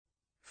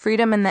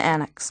Freedom in the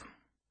Annex.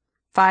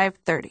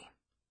 5:30.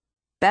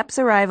 Bep's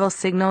arrival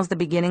signals the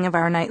beginning of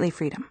our nightly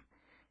freedom.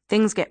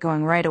 Things get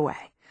going right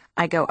away.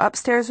 I go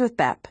upstairs with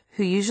Bep,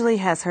 who usually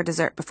has her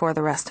dessert before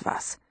the rest of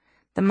us.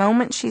 The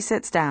moment she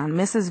sits down,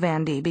 Mrs.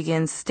 Van D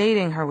begins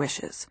stating her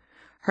wishes.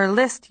 Her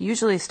list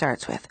usually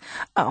starts with,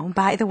 "Oh,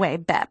 by the way,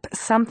 Bep,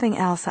 something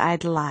else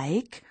I'd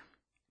like."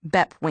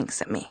 Bep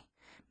winks at me.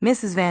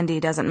 Mrs. Van D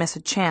doesn't miss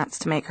a chance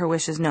to make her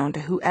wishes known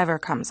to whoever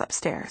comes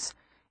upstairs.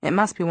 It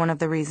must be one of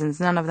the reasons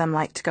none of them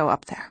like to go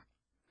up there.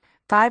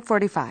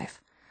 5:45.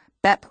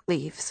 Bep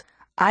leaves.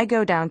 I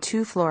go down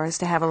 2 floors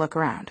to have a look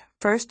around,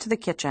 first to the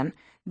kitchen,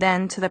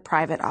 then to the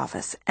private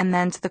office, and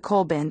then to the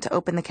coal bin to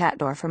open the cat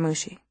door for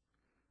Mooshie.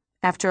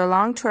 After a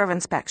long tour of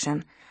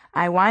inspection,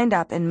 I wind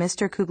up in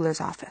Mr. Kugler's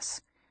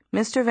office.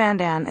 Mr. Van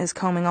Daan is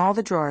combing all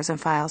the drawers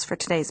and files for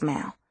today's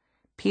mail.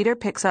 Peter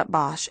picks up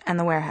Bosch and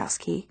the warehouse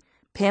key.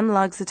 Pim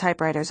lugs the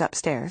typewriters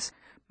upstairs.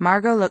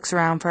 Margot looks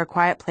around for a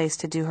quiet place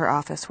to do her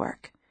office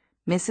work.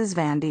 Mrs.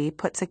 Van D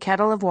puts a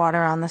kettle of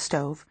water on the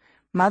stove.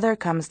 Mother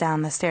comes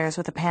down the stairs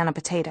with a pan of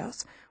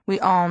potatoes. We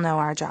all know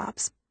our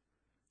jobs.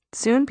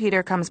 Soon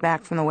Peter comes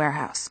back from the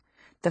warehouse.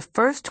 The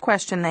first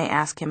question they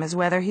ask him is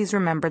whether he's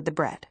remembered the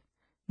bread.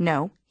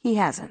 No, he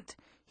hasn't.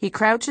 He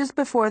crouches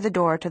before the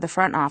door to the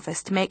front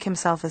office to make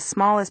himself as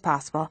small as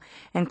possible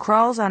and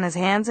crawls on his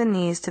hands and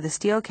knees to the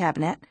steel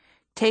cabinet,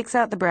 takes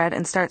out the bread,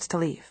 and starts to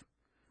leave.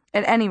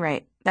 At any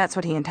rate, that's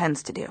what he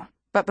intends to do.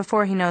 But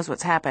before he knows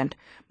what's happened,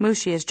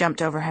 Mooshie has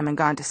jumped over him and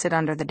gone to sit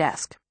under the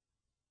desk.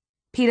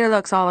 Peter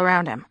looks all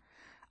around him.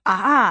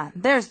 Aha,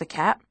 there's the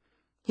cat.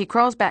 He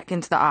crawls back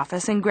into the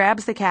office and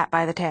grabs the cat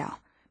by the tail.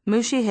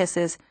 Mooshie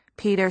hisses.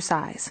 Peter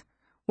sighs.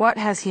 What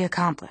has he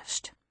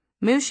accomplished?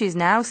 Mooshie's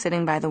now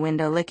sitting by the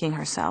window licking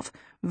herself,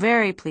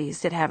 very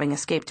pleased at having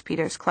escaped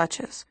Peter's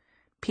clutches.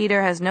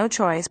 Peter has no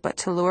choice but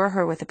to lure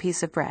her with a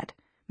piece of bread.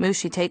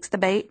 Mooshie takes the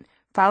bait,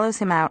 follows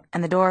him out,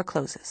 and the door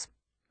closes.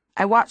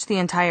 I watch the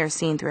entire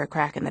scene through a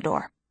crack in the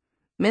door.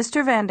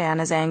 Mr. Van Daan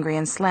is angry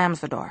and slams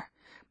the door.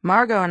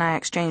 Margot and I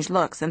exchange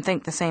looks and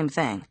think the same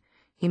thing.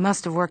 He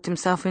must have worked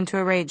himself into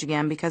a rage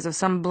again because of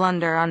some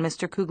blunder on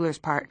Mr. Kugler's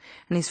part,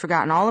 and he's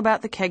forgotten all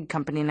about the keg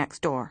company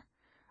next door.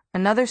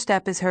 Another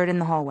step is heard in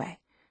the hallway.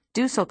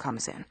 Dussel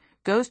comes in,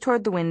 goes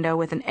toward the window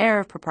with an air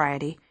of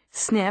propriety,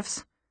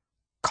 sniffs,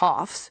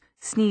 coughs,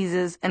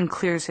 sneezes, and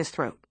clears his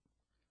throat.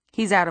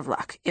 He's out of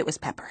luck. It was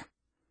pepper.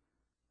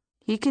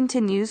 He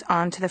continues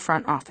on to the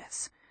front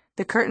office.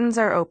 The curtains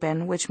are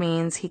open, which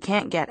means he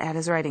can't get at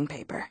his writing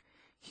paper.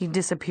 He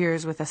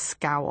disappears with a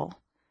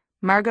scowl.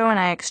 Margot and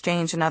I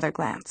exchange another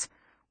glance.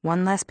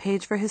 One less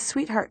page for his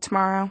sweetheart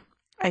tomorrow,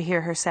 I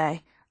hear her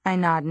say. I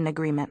nod in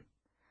agreement.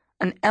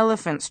 An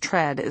elephant's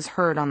tread is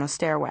heard on the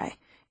stairway.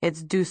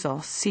 It's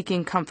Dussel,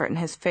 seeking comfort in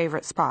his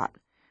favorite spot.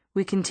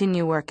 We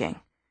continue working.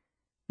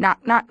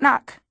 Knock, knock,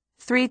 knock.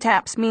 3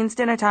 taps means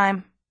dinner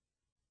time.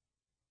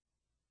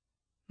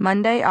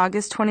 Monday,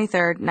 August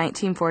 23rd,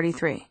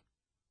 1943.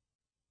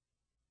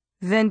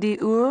 Wenn die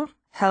Uhr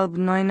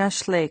 8:30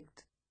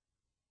 schlägt.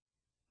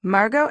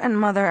 Margot and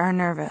Mother are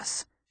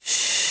nervous.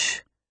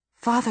 Shh.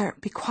 Father,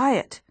 be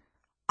quiet.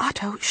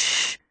 Otto,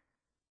 shh.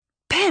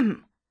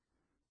 Pim.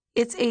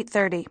 It's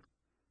 8:30.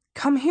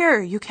 Come here,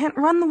 you can't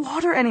run the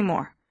water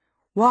anymore.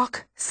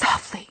 Walk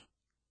softly.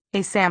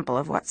 A sample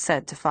of what's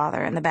said to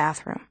Father in the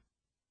bathroom.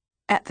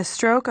 At the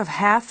stroke of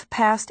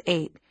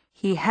 8:30,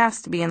 he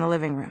has to be in the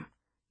living room.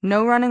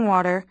 No running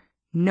water,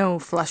 no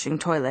flushing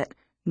toilet,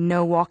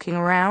 no walking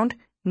around,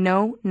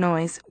 no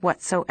noise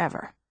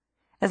whatsoever.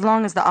 As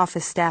long as the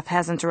office staff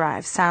hasn't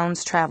arrived,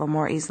 sounds travel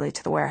more easily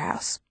to the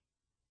warehouse.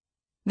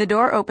 The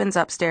door opens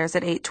upstairs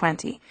at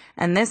 8:20,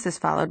 and this is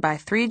followed by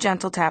 3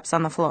 gentle taps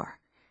on the floor.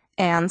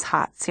 Anne's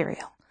hot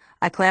cereal.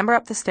 I clamber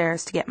up the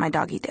stairs to get my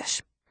doggy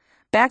dish.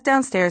 Back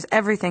downstairs,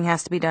 everything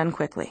has to be done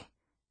quickly.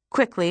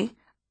 Quickly,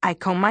 I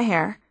comb my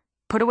hair,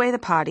 put away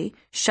the potty,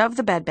 shove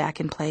the bed back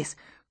in place.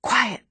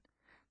 Quiet!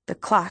 The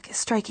clock is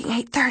striking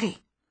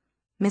 8:30.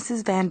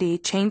 Mrs. Van D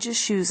changes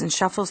shoes and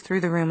shuffles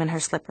through the room in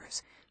her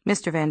slippers.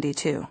 Mr. Van D,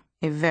 too,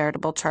 a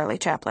veritable Charlie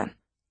Chaplin.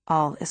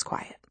 All is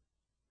quiet.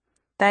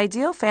 The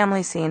ideal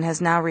family scene has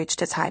now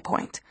reached its high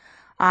point.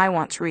 I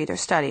want to read or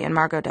study, and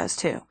Margot does,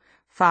 too.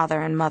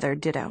 Father and Mother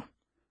ditto.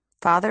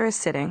 Father is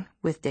sitting,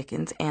 with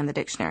Dickens and the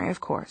dictionary,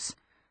 of course,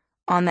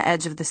 on the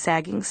edge of the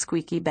sagging,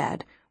 squeaky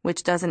bed,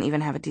 which doesn't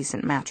even have a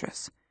decent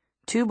mattress.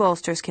 2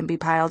 bolsters can be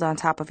piled on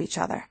top of each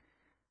other.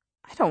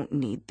 I don't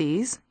need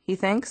these, he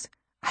thinks.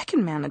 I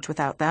can manage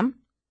without them.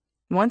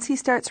 Once he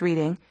starts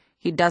reading,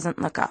 he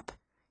doesn't look up.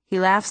 He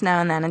laughs now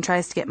and then and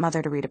tries to get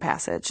Mother to read a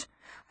passage.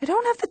 I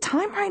don't have the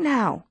time right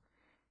now.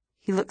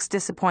 He looks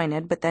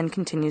disappointed, but then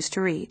continues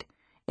to read.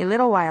 A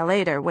little while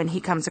later, when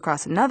he comes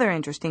across another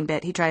interesting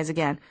bit, he tries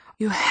again.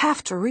 You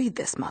have to read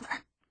this,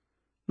 Mother.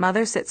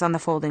 Mother sits on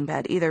the folding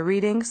bed, either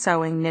reading,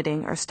 sewing,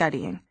 knitting, or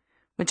studying,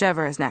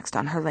 whichever is next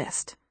on her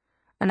list.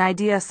 An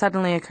idea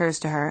suddenly occurs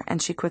to her, and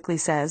she quickly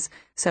says,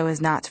 so as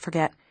not to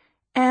forget,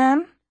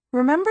 Anne,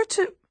 remember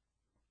to...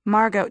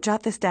 Margot,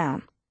 jot this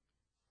down.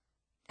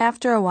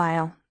 After a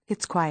while,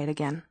 it's quiet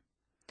again.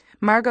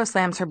 Margot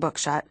slams her book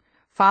shut.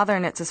 Father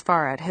knits his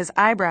forehead, his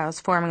eyebrows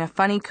forming a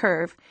funny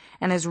curve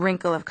and his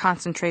wrinkle of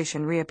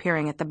concentration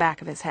reappearing at the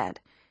back of his head,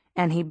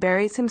 and he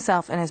buries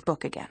himself in his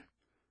book again.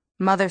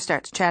 Mother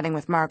starts chatting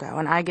with Margot,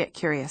 and I get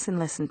curious and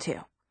listen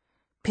too.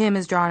 Pim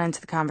is drawn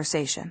into the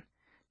conversation.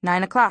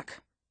 9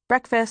 o'clock.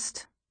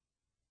 Breakfast.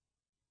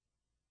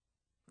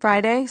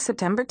 Friday,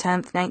 September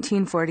 10th,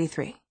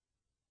 1943.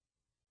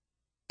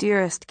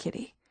 Dearest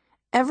Kitty,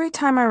 every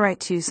time I write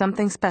to you,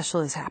 something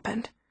special has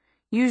happened.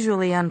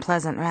 Usually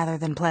unpleasant rather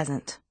than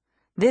pleasant.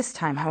 This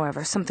time,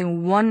 however,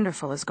 something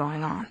wonderful is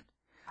going on.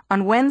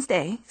 On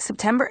Wednesday,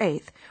 September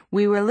 8th,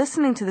 we were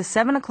listening to the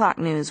 7 o'clock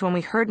news when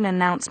we heard an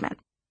announcement.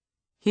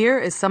 Here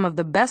is some of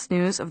the best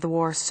news of the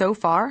war so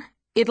far.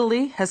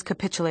 Italy has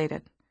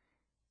capitulated.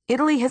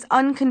 Italy has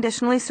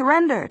unconditionally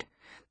surrendered.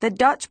 The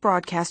Dutch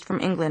broadcast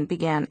from England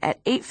began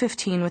at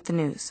 8:15 with the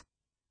news.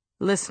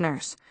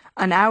 Listeners,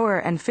 an hour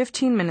and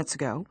 15 minutes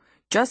ago,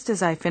 just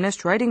as I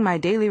finished writing my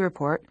daily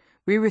report,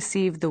 we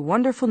received the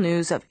wonderful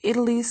news of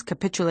Italy's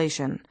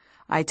capitulation.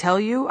 I tell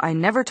you, I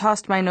never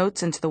tossed my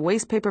notes into the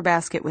wastepaper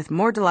basket with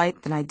more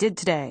delight than I did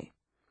today.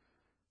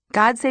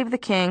 God Save the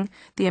King,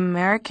 the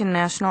American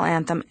national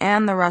anthem,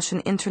 and the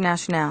Russian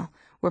Internationale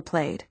were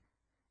played.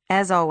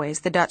 As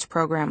always, the Dutch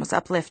program was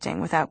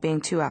uplifting without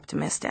being too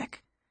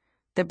optimistic.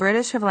 The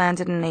British have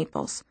landed in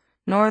Naples.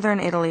 Northern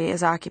Italy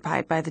is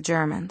occupied by the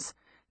Germans.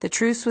 The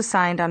truce was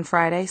signed on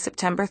Friday,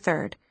 September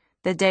 3rd,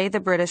 the day the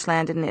British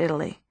landed in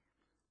Italy.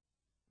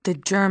 The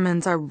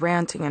Germans are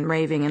ranting and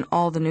raving in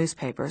all the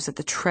newspapers at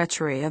the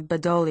treachery of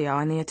Badoglio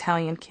and the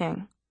Italian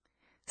king.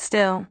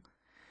 Still,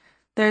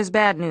 there's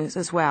bad news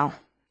as well.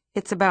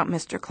 It's about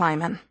Mr.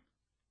 Kleiman.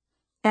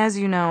 As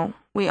you know,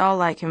 we all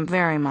like him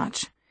very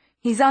much.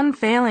 He's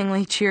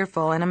unfailingly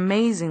cheerful and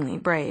amazingly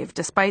brave,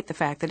 despite the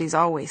fact that he's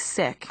always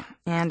sick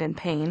and in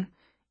pain,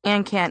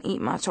 and can't eat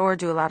much or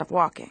do a lot of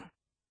walking.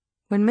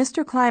 When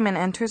Mr. Kleiman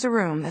enters a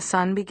room, the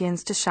sun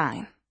begins to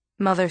shine,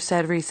 Mother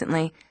said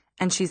recently,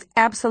 and she's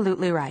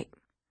absolutely right.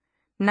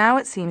 Now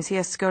it seems he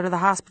has to go to the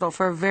hospital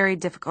for a very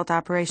difficult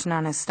operation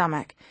on his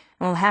stomach,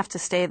 and will have to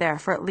stay there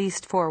for at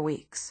least 4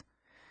 weeks.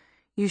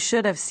 You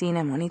should have seen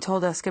him when he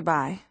told us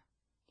goodbye.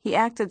 He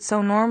acted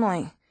so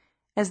normally,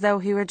 as though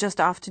he were just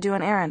off to do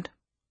an errand.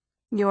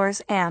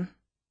 Yours, Anne.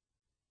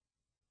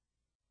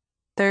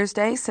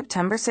 Thursday,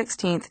 September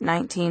 16th,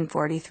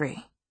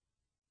 1943.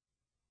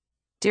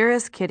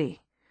 Dearest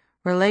Kitty,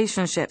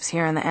 relationships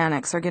here in the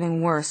annex are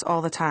getting worse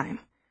all the time.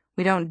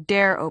 We don't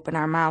dare open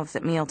our mouths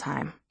at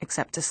mealtime,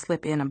 except to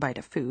slip in a bite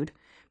of food,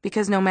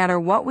 because no matter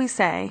what we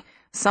say,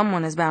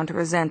 someone is bound to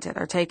resent it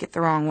or take it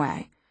the wrong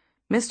way.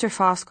 Mr.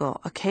 Foskel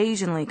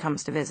occasionally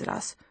comes to visit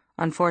us.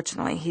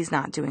 Unfortunately, he's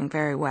not doing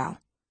very well.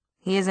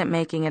 He isn't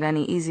making it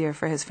any easier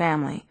for his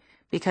family,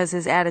 because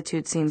his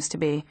attitude seems to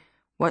be,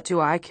 "What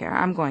do I care?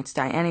 I'm going to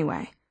die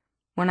anyway."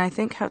 When I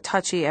think how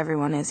touchy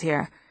everyone is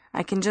here,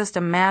 I can just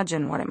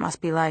imagine what it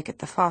must be like at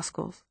the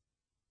Foskels.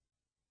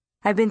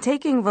 I've been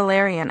taking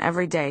valerian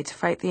every day to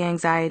fight the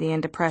anxiety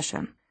and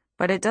depression,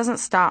 but it doesn't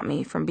stop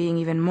me from being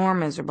even more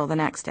miserable the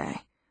next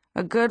day.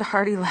 A good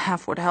hearty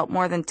laugh would help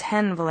more than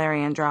 10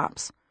 valerian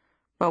drops.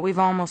 But we've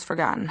almost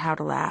forgotten how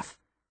to laugh.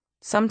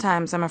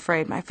 Sometimes I'm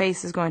afraid my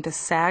face is going to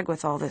sag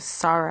with all this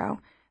sorrow,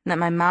 and that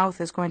my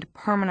mouth is going to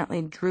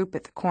permanently droop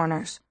at the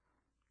corners.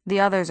 The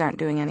others aren't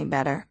doing any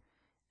better.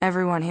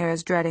 Everyone here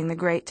is dreading the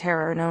great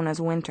terror known as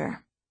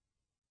winter.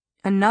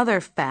 Another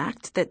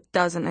fact that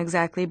doesn't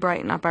exactly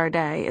brighten up our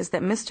day is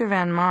that Mr.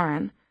 Van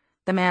Maren,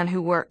 the man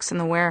who works in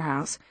the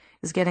warehouse,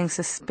 is getting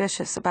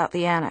suspicious about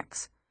the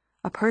annex.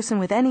 A person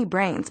with any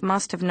brains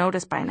must have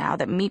noticed by now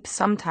that Miep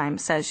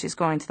sometimes says she's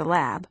going to the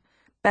lab,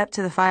 Bep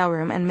to the file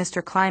room, and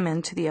Mr.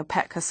 Kleiman to the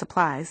Opetka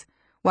supplies,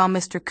 while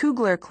Mr.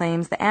 Kugler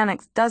claims the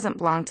annex doesn't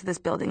belong to this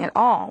building at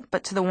all,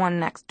 but to the one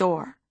next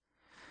door.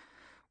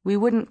 We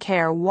wouldn't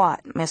care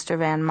what Mr.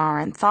 Van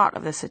Maren thought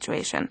of the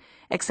situation,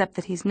 except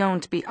that he's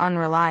known to be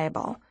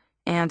unreliable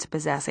and to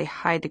possess a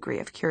high degree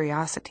of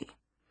curiosity.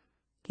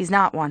 He's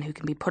not one who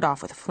can be put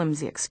off with a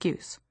flimsy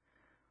excuse.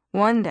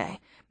 One day,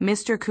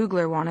 Mr.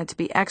 Kugler wanted to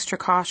be extra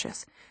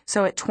cautious,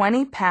 so at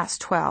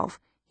 12:20,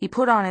 he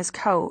put on his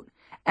coat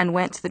and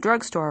went to the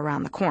drugstore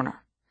around the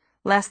corner.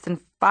 Less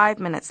than 5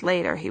 minutes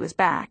later, he was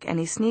back, and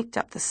he sneaked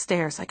up the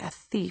stairs like a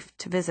thief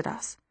to visit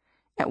us.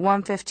 At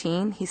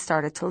 1:15, he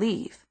started to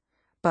leave,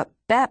 but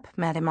Bep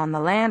met him on the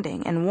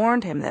landing and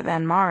warned him that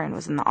Van Maren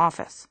was in the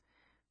office.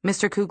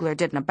 Mr. Kugler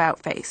did an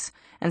about-face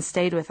and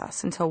stayed with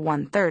us until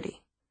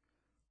 1:30.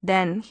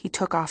 Then he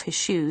took off his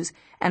shoes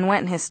and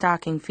went in his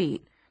stocking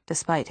feet,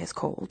 despite his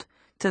cold,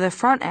 to the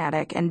front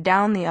attic and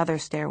down the other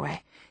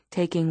stairway,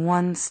 taking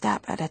one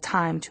step at a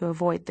time to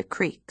avoid the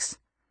creaks.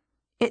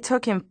 It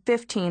took him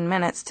 15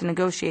 minutes to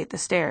negotiate the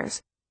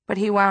stairs, but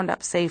he wound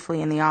up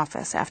safely in the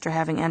office after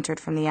having entered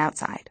from the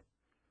outside.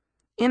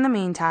 In the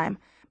meantime,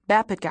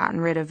 Bep had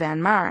gotten rid of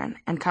Van Maren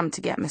and come to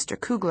get Mr.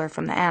 Kugler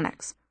from the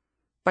annex.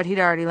 But he'd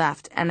already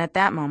left, and at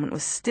that moment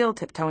was still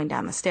tiptoeing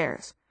down the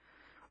stairs.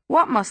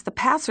 What must the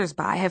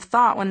passers-by have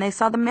thought when they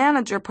saw the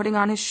manager putting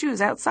on his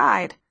shoes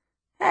outside?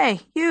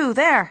 "Hey, you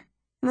there,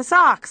 in the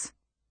socks."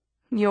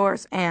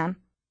 Yours, Anne.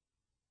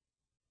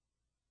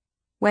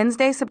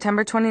 Wednesday,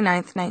 September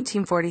 29th,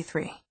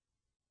 1943.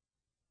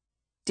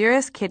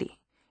 Dearest Kitty,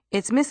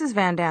 it's Mrs.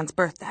 Van Dan's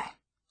birthday.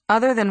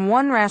 Other than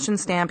one ration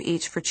stamp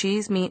each for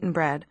cheese, meat, and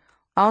bread,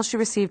 all she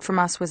received from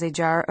us was a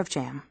jar of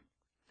jam.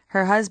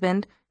 Her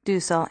husband,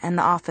 Dussel, and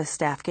the office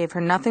staff gave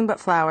her nothing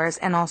but flowers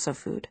and also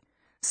food.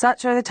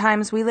 Such are the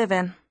times we live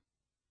in.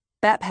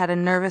 Bep had a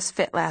nervous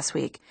fit last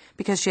week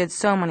because she had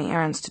so many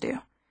errands to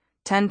do.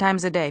 10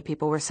 times a day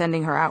people were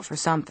sending her out for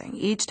something,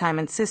 each time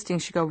insisting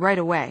she go right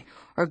away,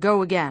 or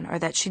go again, or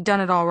that she'd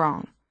done it all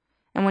wrong.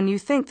 And when you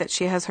think that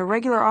she has her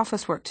regular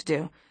office work to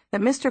do,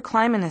 that Mr.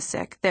 Kleiman is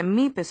sick, that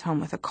Miep is home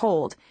with a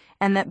cold,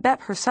 and that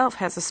Bep herself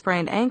has a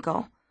sprained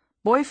ankle,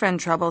 boyfriend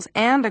troubles,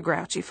 and a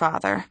grouchy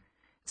father,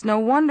 it's no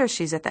wonder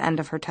she's at the end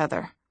of her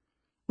tether.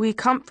 We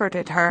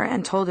comforted her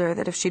and told her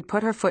that if she'd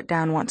put her foot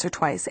down once or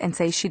twice and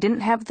say she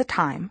didn't have the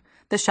time,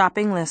 the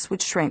shopping lists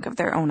would shrink of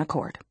their own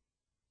accord.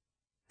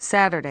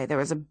 Saturday there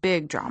was a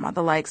big drama,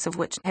 the likes of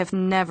which have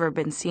never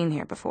been seen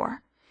here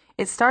before.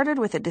 It started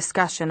with a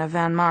discussion of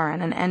Van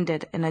Maren and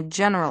ended in a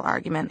general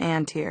argument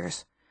and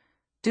tears.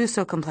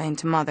 Dussel complained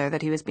to Mother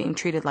that he was being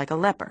treated like a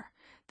leper,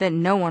 that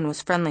no one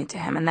was friendly to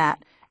him, and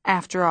that,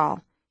 after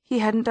all, he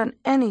hadn't done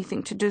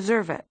anything to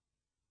deserve it.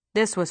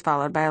 This was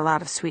followed by a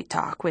lot of sweet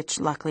talk, which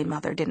luckily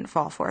Mother didn't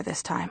fall for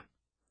this time.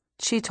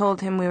 She told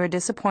him we were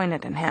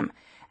disappointed in him,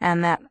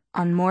 and that,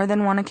 on more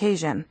than one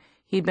occasion,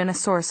 he'd been a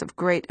source of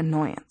great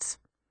annoyance.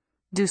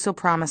 Dussel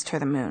promised her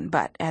the moon,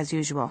 but, as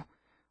usual,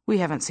 we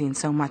haven't seen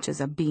so much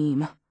as a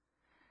beam.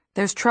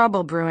 There's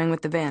trouble brewing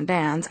with the Van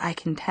Dans, I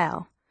can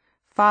tell.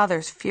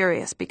 Father's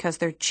furious because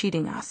they're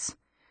cheating us.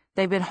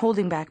 They've been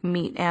holding back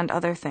meat and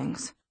other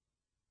things.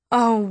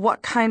 Oh,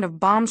 what kind of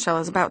bombshell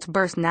is about to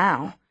burst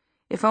now?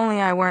 If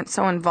only I weren't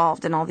so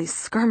involved in all these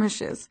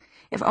skirmishes.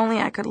 If only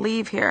I could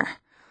leave here.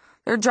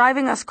 They're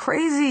driving us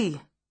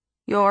crazy.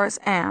 Yours,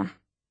 Anne.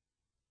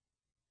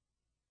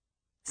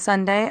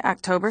 Sunday,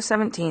 October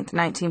 17th,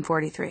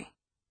 1943.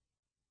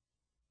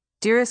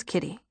 Dearest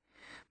Kitty,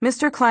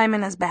 Mr.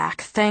 Kleiman is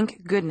back,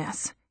 thank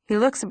goodness. He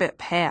looks a bit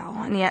pale,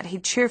 and yet he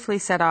cheerfully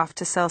set off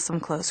to sell some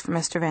clothes for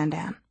Mr. Van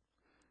Dan.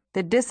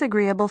 The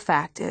disagreeable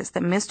fact is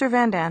that Mr.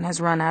 Van Dan has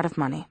run out of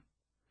money.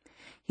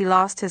 He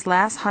lost his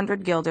last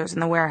 100 guilders in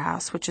the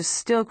warehouse, which is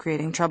still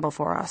creating trouble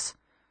for us.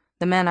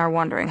 The men are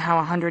wondering how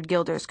 100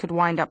 guilders could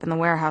wind up in the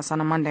warehouse on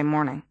a Monday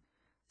morning.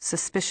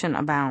 Suspicion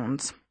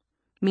abounds.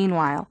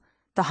 Meanwhile,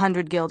 the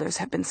 100 guilders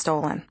have been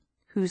stolen.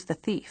 Who's the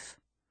thief?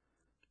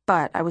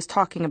 But I was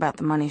talking about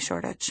the money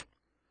shortage.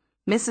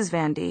 Mrs.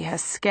 Van D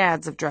has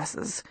scads of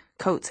dresses,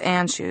 coats,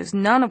 and shoes,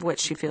 none of which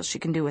she feels she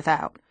can do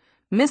without.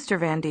 Mr.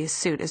 Van D's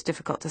suit is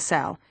difficult to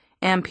sell,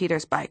 and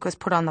Peter's bike was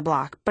put on the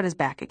block, but is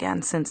back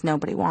again since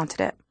nobody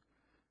wanted it.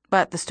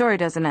 But the story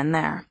doesn't end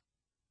there.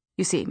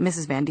 You see,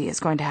 Mrs. Van D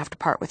is going to have to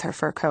part with her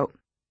fur coat.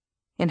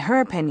 In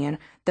her opinion,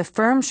 the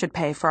firm should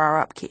pay for our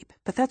upkeep,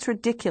 but that's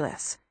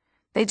ridiculous.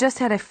 They just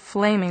had a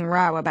flaming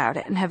row about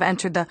it and have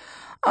entered the,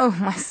 oh,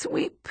 my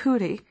sweet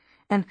Pooty,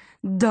 and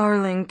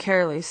darling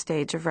Carolee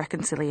stage of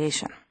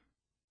reconciliation.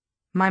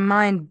 My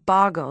mind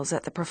boggles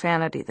at the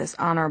profanity this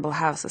honorable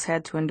house has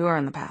had to endure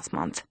in the past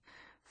month.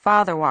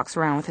 Father walks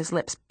around with his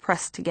lips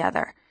pressed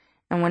together,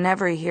 and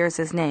whenever he hears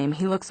his name,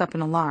 he looks up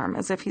in alarm,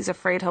 as if he's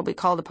afraid he'll be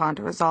called upon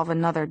to resolve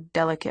another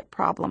delicate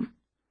problem.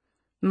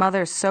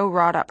 Mother's so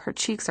wrought up her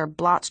cheeks are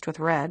blotched with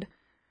red.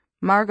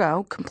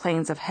 Margot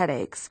complains of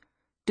headaches.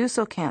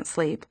 Dussel can't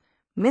sleep.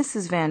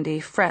 Mrs. Van D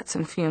frets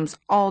and fumes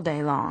all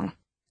day long.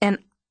 And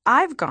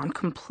I've gone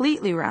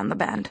completely round the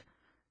bend.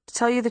 To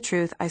tell you the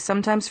truth, I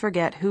sometimes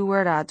forget who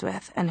we're at odds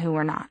with and who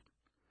we're not.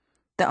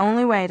 The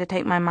only way to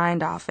take my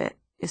mind off it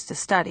is to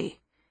study,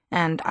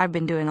 and I've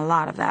been doing a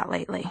lot of that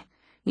lately.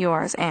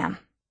 Yours, Anne.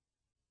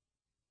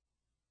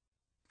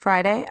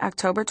 Friday,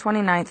 October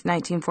 29th,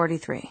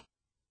 1943.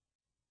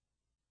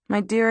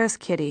 My dearest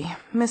Kitty,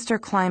 Mr.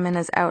 Kleiman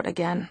is out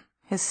again.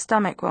 His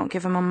stomach won't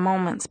give him a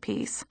moment's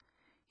peace.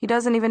 He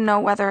doesn't even know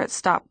whether it's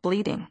stopped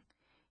bleeding.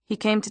 He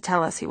came to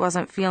tell us he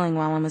wasn't feeling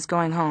well and was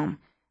going home,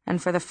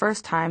 and for the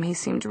first time he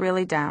seemed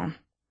really down.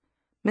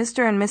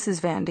 Mr. and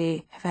Mrs. Van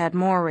D have had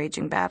more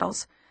raging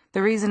battles.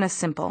 The reason is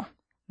simple.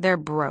 They're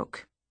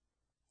broke.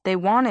 They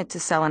wanted to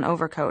sell an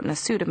overcoat and a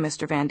suit of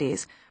Mr. Van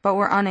D's, but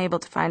were unable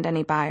to find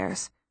any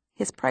buyers.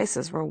 His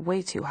prices were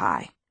way too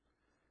high.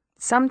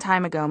 Some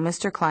time ago,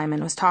 Mr.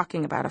 Kleiman was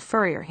talking about a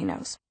furrier he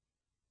knows.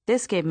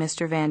 This gave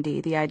Mr. Van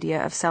D the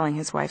idea of selling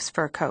his wife's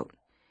fur coat.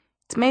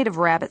 It's made of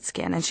rabbit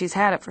skin, and she's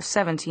had it for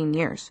 17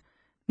 years.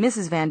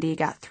 Mrs. Van D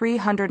got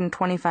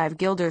 325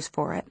 guilders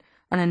for it,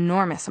 an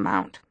enormous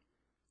amount.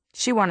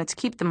 She wanted to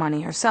keep the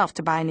money herself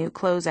to buy new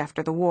clothes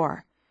after the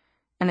war,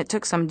 and it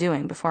took some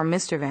doing before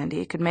Mr. Van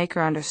D could make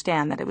her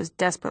understand that it was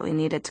desperately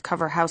needed to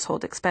cover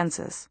household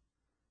expenses.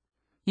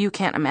 You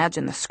can't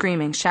imagine the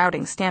screaming,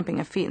 shouting, stamping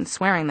of feet, and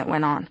swearing that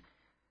went on.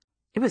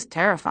 It was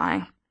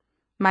terrifying.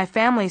 My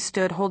family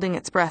stood holding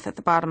its breath at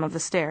the bottom of the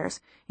stairs,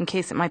 in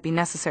case it might be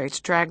necessary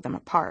to drag them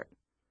apart.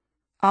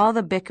 All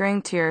the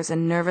bickering, tears,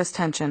 and nervous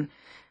tension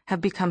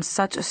have become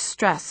such a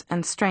stress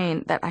and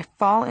strain that I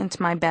fall into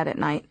my bed at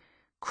night,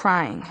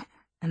 crying,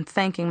 and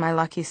thanking my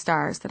lucky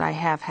stars that I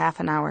have half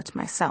an hour to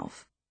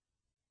myself.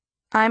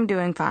 I'm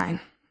doing fine,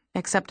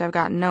 except I've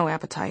got no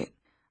appetite.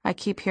 I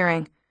keep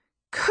hearing,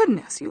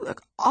 "Goodness, you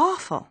look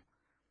awful."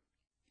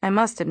 I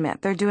must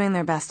admit, they're doing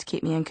their best to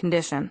keep me in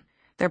condition.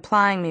 They're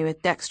plying me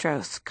with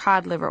dextrose,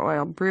 cod liver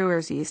oil,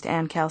 brewer's yeast,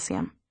 and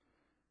calcium.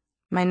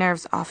 My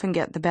nerves often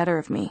get the better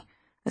of me,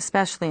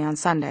 especially on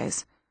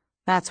Sundays.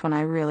 That's when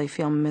I really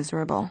feel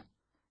miserable.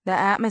 The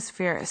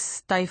atmosphere is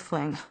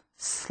stifling,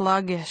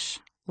 sluggish,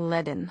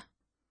 leaden.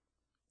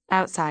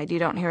 Outside, you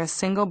don't hear a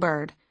single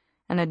bird,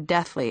 and a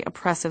deathly,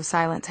 oppressive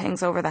silence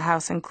hangs over the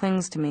house and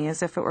clings to me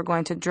as if it were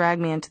going to drag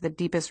me into the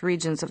deepest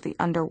regions of the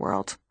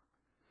underworld.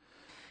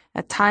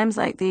 At times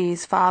like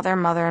these, Father,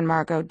 Mother, and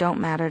Margot don't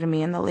matter to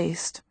me in the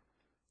least.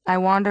 I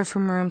wander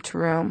from room to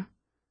room,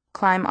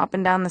 climb up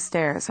and down the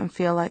stairs, and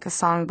feel like a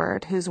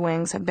songbird whose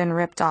wings have been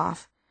ripped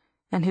off,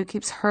 and who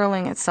keeps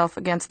hurling itself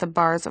against the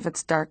bars of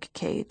its dark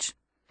cage.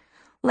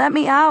 "Let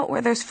me out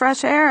where there's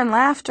fresh air and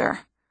laughter,"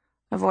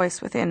 a voice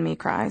within me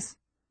cries.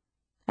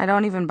 I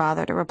don't even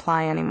bother to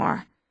reply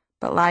anymore,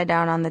 but lie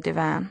down on the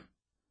divan.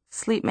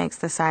 Sleep makes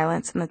the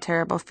silence and the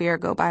terrible fear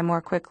go by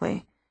more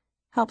quickly.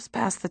 Helps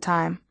pass the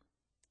time,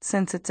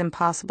 since it's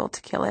impossible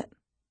to kill it.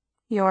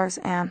 Yours,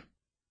 Anne.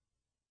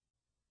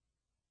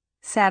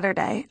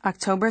 Saturday,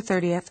 October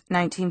 30th,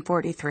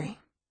 1943.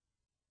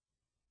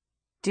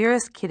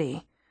 Dearest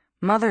Kitty,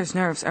 Mother's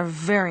nerves are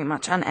very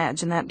much on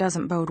edge, and that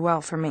doesn't bode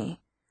well for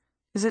me.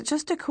 Is it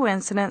just a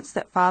coincidence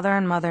that Father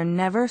and Mother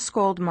never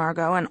scold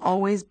Margot and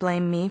always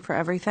blame me for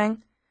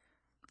everything?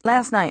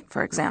 Last night,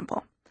 for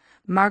example,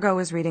 Margot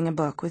was reading a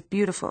book with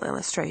beautiful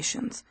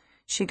illustrations.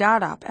 She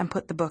got up and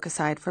put the book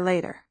aside for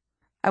later.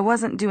 I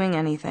wasn't doing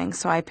anything,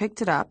 so I picked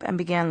it up and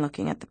began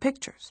looking at the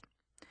pictures.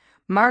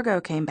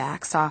 Margot came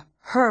back, saw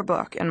her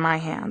book in my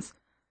hands,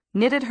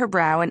 knitted her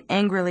brow, and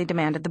angrily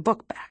demanded the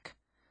book back.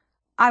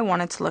 I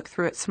wanted to look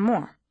through it some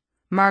more.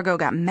 Margot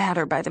got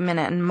madder by the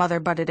minute, and Mother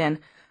butted in.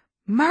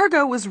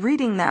 "Margot was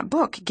reading that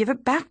book. Give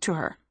it back to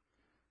her."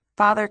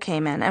 Father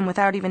came in, and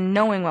without even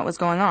knowing what was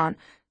going on,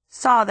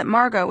 saw that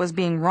Margot was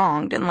being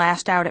wronged and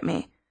lashed out at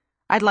me.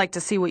 "I'd like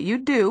to see what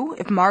you'd do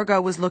if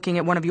Margot was looking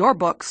at one of your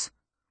books."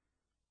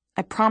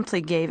 I promptly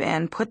gave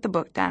in, put the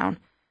book down,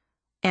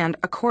 and,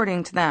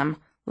 according to them,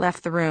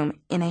 left the room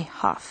in a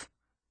huff.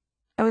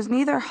 I was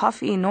neither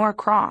huffy nor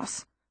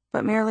cross,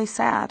 but merely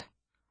sad.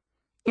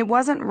 It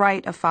wasn't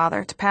right of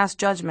Father to pass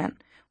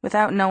judgment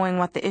without knowing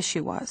what the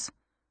issue was.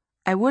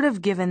 I would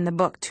have given the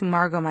book to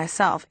Margot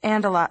myself,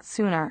 and a lot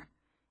sooner,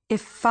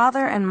 if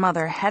Father and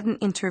Mother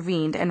hadn't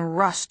intervened and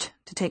rushed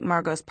to take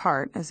Margot's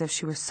part as if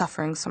she were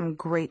suffering some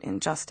great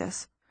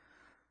injustice.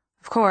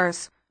 Of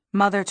course,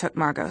 Mother took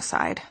Margot's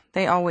side.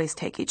 They always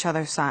take each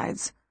other's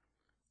sides.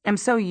 I'm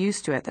so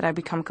used to it that I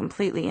become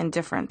completely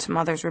indifferent to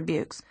Mother's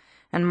rebukes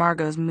and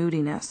Margot's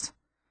moodiness.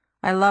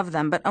 I love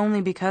them, but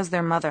only because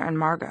they're Mother and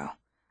Margot.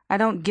 I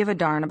don't give a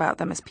darn about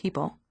them as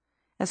people.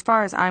 As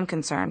far as I'm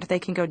concerned, they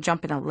can go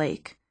jump in a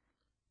lake.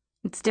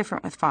 It's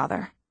different with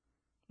Father.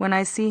 When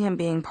I see him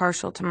being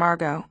partial to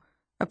Margot,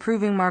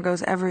 approving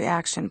Margot's every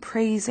action,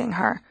 praising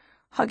her,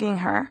 hugging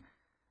her,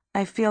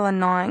 I feel a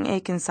gnawing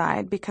ache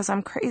inside because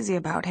I'm crazy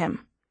about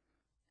him.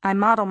 I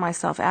model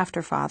myself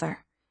after Father,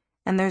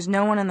 and there's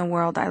no one in the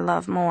world I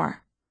love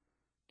more.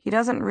 He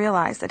doesn't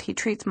realize that he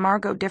treats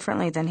Margot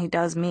differently than he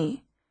does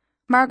me.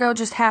 Margot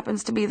just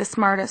happens to be the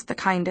smartest, the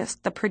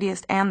kindest, the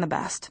prettiest, and the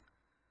best.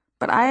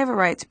 But I have a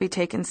right to be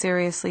taken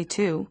seriously,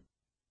 too.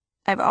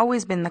 I've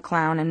always been the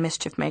clown and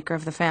mischief maker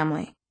of the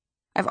family.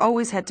 I've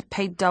always had to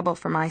pay double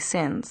for my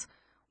sins,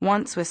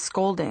 once with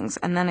scoldings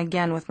and then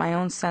again with my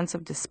own sense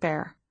of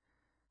despair.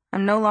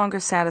 I'm no longer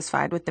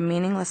satisfied with the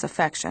meaningless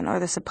affection or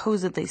the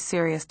supposedly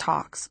serious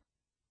talks.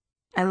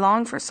 I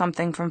long for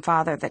something from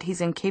Father that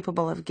he's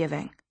incapable of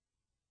giving.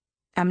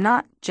 I'm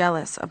not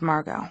jealous of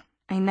Margot.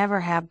 I never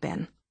have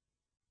been.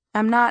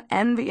 I'm not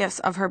envious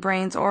of her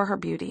brains or her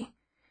beauty.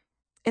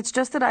 It's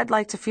just that I'd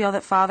like to feel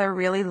that Father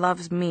really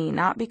loves me,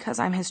 not because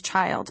I'm his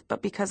child,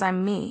 but because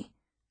I'm me.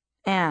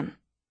 Anne.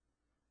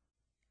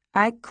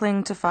 I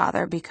cling to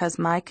Father because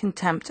my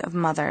contempt of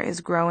Mother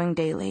is growing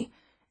daily,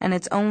 and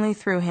it's only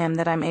through him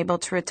that I'm able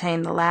to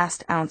retain the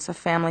last ounce of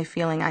family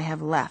feeling I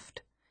have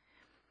left.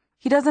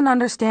 He doesn't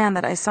understand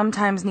that I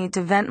sometimes need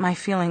to vent my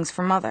feelings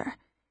for Mother.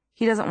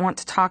 He doesn't want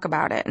to talk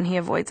about it, and he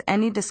avoids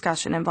any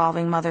discussion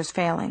involving Mother's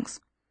failings.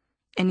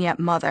 And yet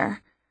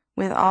Mother,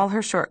 with all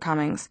her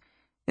shortcomings,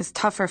 is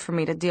tougher for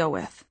me to deal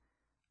with.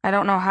 I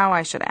don't know how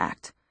I should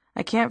act.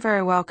 I can't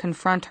very well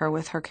confront her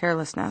with her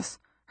carelessness,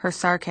 her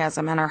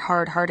sarcasm, and her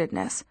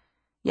hard-heartedness,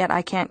 yet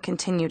I can't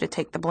continue to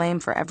take the blame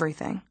for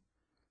everything.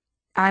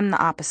 I'm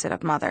the opposite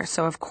of Mother,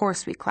 so of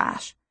course we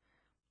clash.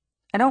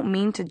 I don't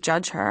mean to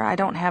judge her. I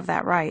don't have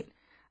that right.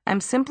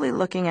 I'm simply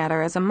looking at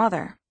her as a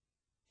mother.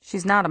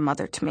 She's not a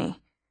mother to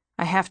me.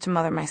 I have to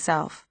mother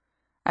myself.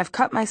 I've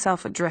cut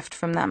myself adrift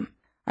from them.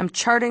 I'm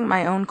charting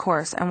my own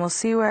course, and we'll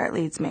see where it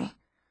leads me.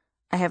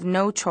 I have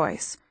no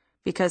choice,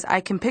 because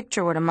I can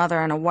picture what a mother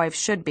and a wife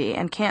should be,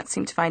 and can't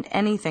seem to find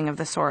anything of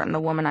the sort in the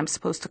woman I'm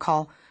supposed to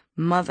call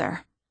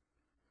Mother.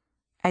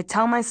 I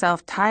tell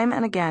myself time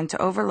and again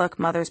to overlook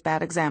Mother's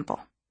bad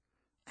example.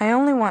 I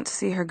only want to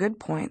see her good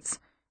points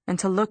and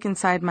to look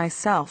inside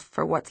myself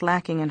for what's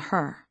lacking in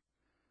her.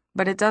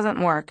 But it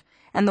doesn't work,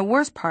 and the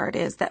worst part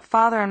is that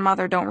Father and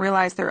Mother don't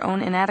realize their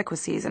own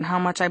inadequacies and how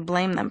much I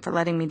blame them for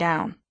letting me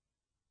down.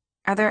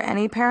 Are there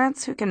any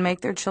parents who can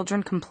make their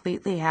children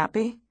completely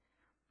happy?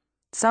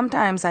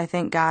 Sometimes I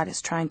think God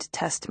is trying to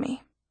test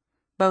me,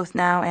 both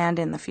now and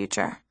in the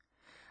future.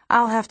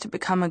 I'll have to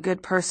become a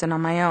good person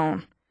on my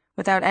own,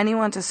 without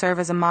anyone to serve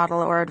as a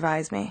model or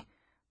advise me,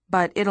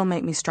 but it'll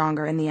make me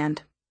stronger in the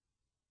end.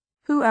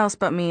 Who else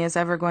but me is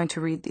ever going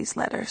to read these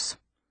letters?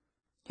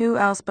 Who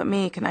else but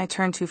me can I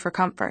turn to for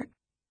comfort?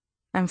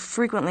 I'm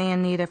frequently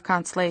in need of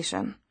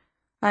consolation.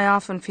 I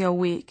often feel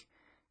weak,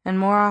 and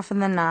more often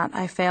than not,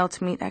 I fail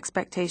to meet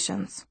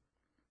expectations.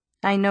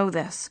 I know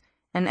this,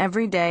 and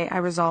every day I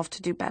resolve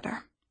to do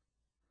better.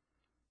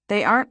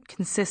 They aren't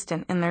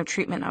consistent in their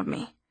treatment of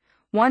me.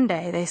 One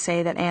day they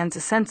say that Anne's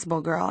a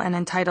sensible girl and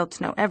entitled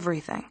to know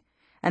everything,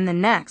 and the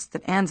next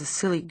that Anne's a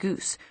silly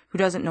goose who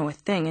doesn't know a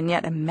thing and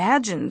yet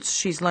imagines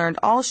she's learned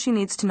all she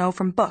needs to know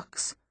from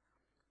books.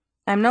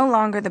 I'm no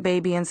longer the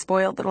baby and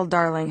spoiled little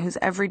darling whose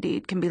every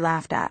deed can be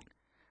laughed at.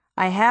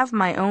 I have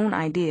my own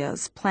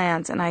ideas,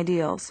 plans, and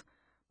ideals,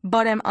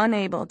 but am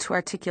unable to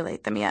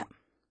articulate them yet.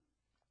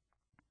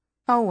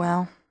 Oh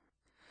well.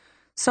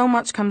 So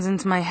much comes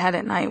into my head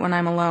at night when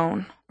I'm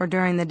alone, or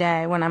during the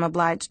day when I'm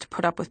obliged to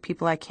put up with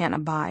people I can't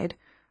abide,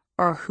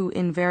 or who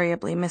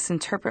invariably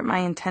misinterpret my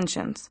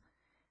intentions.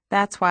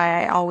 That's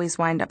why I always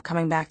wind up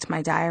coming back to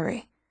my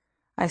diary.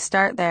 I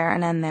start there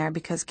and end there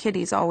because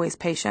Kitty's always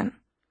patient.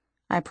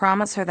 I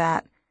promise her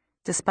that,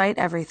 despite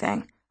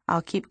everything,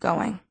 I'll keep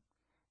going,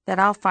 that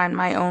I'll find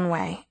my own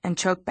way and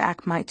choke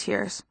back my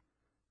tears.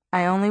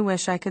 I only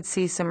wish I could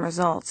see some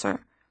results,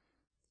 or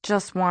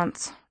just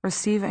once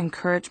receive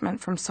encouragement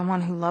from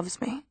someone who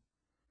loves me.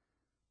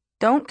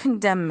 Don't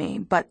condemn me,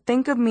 but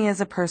think of me as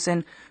a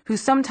person who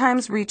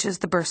sometimes reaches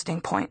the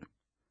bursting point.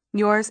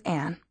 Yours,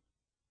 Anne.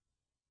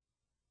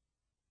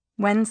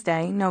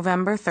 Wednesday,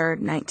 November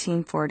 3rd,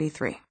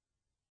 1943.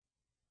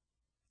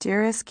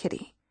 Dearest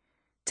Kitty,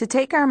 to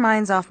take our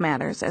minds off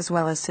matters as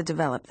well as to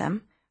develop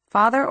them,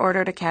 Father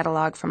ordered a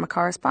catalog from a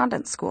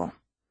correspondence school.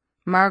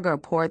 Margot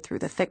pored through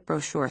the thick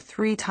brochure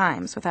 3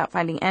 times without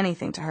finding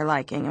anything to her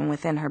liking and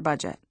within her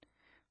budget.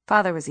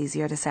 Father was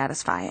easier to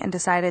satisfy and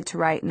decided to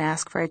write and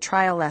ask for a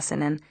trial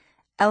lesson in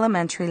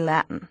elementary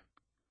Latin.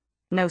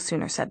 No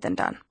sooner said than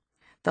done.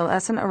 The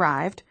lesson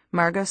arrived,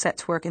 Margot set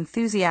to work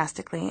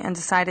enthusiastically and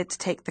decided to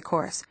take the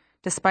course,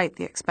 despite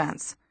the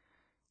expense.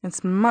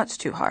 It's much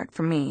too hard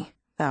for me,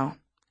 though.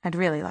 I'd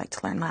really like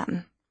to learn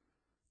Latin.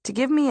 To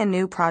give me a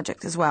new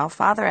project as well,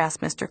 Father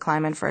asked Mr.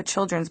 Kleiman for a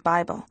children's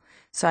Bible,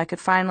 so I could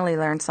finally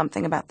learn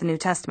something about the New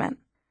Testament.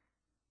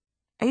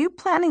 Are you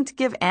planning to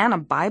give Anne a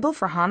Bible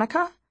for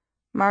Hanukkah?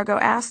 Margot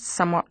asked,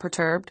 somewhat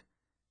perturbed.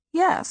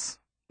 Yes.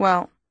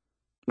 Well,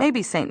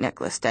 maybe St.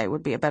 Nicholas Day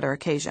would be a better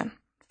occasion,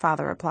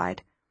 Father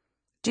replied.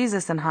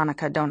 Jesus and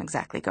Hanukkah don't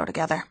exactly go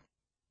together.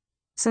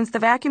 Since the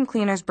vacuum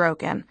cleaner's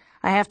broken,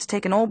 I have to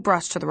take an old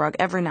brush to the rug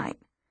every night.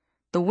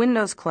 The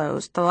window's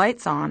closed, the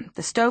light's on,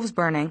 the stove's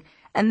burning,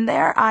 and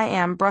there I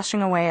am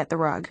brushing away at the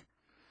rug.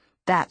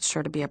 That's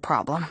sure to be a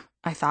problem,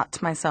 I thought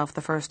to myself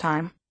the first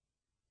time.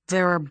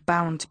 There are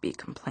bound to be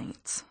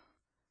complaints.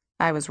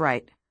 I was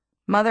right.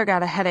 Mother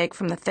got a headache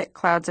from the thick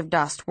clouds of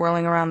dust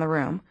whirling around the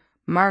room.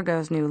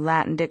 Margot's new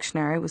Latin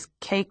dictionary was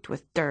caked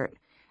with dirt,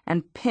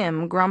 and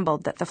Pim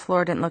grumbled that the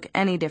floor didn't look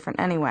any different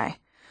anyway.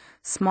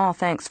 Small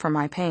thanks for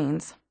my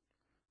pains.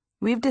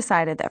 We've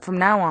decided that from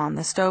now on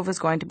the stove is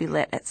going to be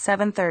lit at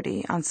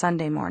 7:30 on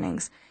Sunday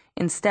mornings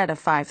instead of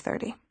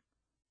 5:30.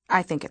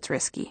 I think it's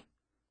risky.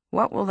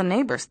 What will the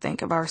neighbors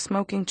think of our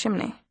smoking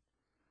chimney?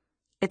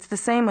 It's the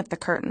same with the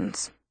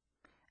curtains.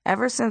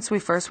 Ever since we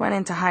first went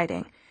into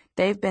hiding,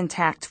 they've been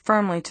tacked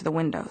firmly to the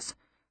windows.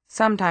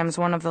 Sometimes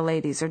one of the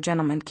ladies or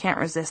gentlemen can't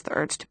resist the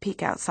urge to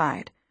peek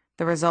outside.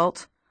 The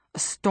result? A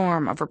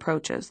storm of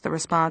reproaches. The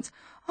response,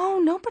 "Oh,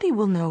 nobody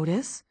will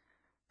notice."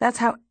 That's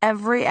how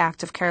every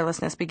act of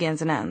carelessness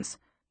begins and ends.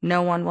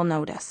 No one will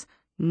notice.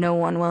 No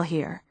one will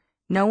hear.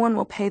 No one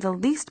will pay the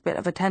least bit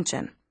of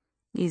attention.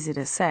 Easy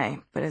to say,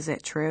 but is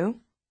it true?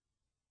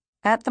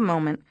 At the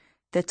moment,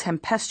 the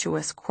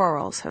tempestuous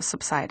quarrels have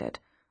subsided.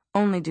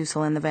 Only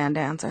Dussel and the Van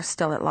Dans are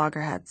still at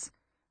loggerheads.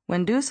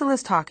 When Dussel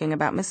is talking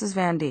about Mrs.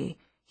 Van D.,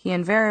 he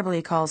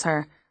invariably calls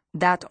her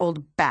 "that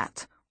old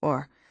bat"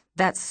 or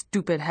 "that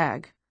stupid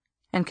hag."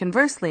 And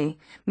conversely,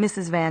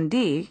 Mrs. Van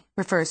D.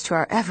 refers to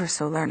our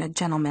ever-so-learned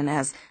gentleman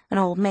as an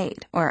old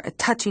maid or a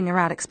touchy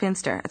neurotic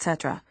spinster,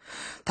 etc.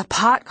 The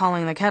pot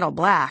calling the kettle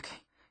black.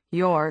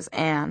 Yours,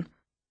 Anne.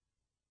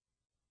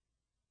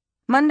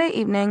 Monday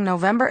evening,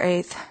 November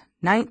 8th,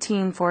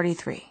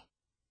 1943.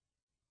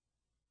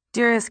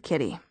 Dearest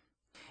Kitty,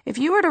 if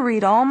you were to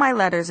read all my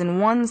letters in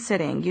one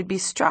sitting, you'd be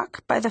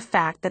struck by the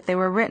fact that they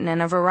were written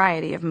in a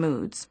variety of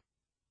moods.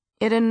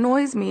 It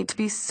annoys me to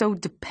be so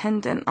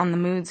dependent on the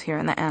moods here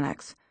in the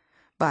annex,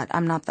 but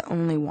I'm not the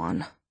only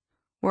one.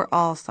 We're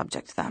all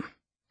subject to them.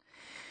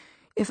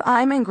 If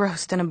I'm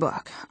engrossed in a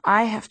book,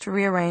 I have to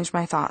rearrange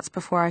my thoughts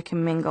before I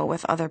can mingle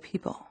with other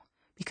people,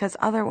 because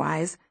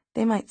otherwise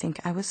they might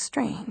think I was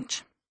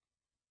strange.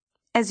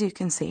 As you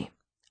can see,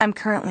 I'm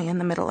currently in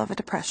the middle of a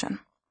depression.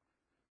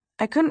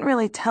 I couldn't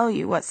really tell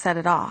you what set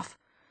it off,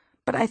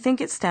 but I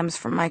think it stems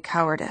from my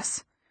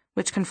cowardice,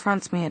 which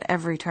confronts me at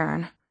every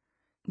turn.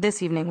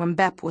 This evening, when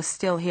Bep was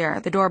still here,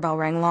 the doorbell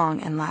rang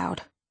long and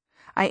loud.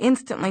 I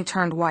instantly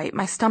turned white,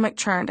 my stomach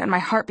churned, and my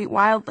heart beat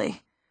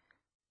wildly.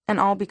 And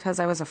all because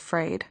I was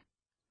afraid.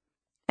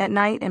 At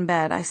night in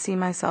bed, I see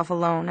myself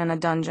alone in a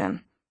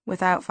dungeon,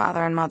 without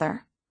father and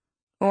mother.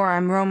 Or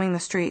I'm roaming the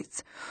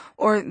streets,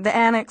 or the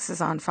annex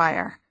is on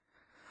fire.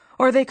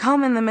 Or they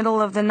come in the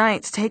middle of the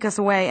night to take us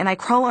away, and I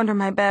crawl under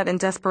my bed in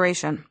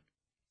desperation.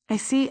 I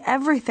see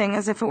everything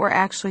as if it were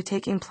actually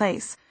taking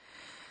place.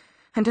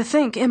 And to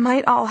think it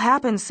might all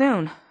happen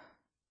soon.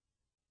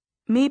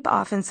 Meep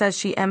often says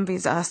she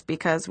envies us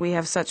because we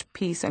have such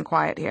peace and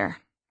quiet here.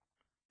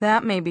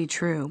 That may be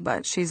true,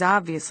 but she's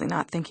obviously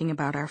not thinking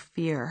about our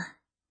fear.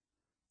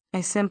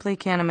 I simply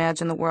can't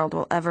imagine the world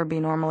will ever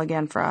be normal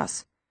again for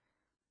us.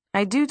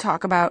 I do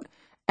talk about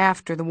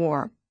after the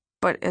war,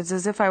 but it's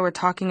as if I were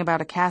talking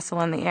about a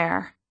castle in the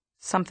air,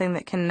 something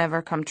that can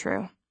never come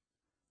true.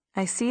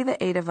 I see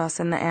the 8 of us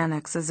in the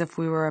annex as if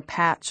we were a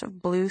patch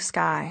of blue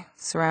sky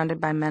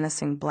surrounded by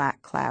menacing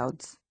black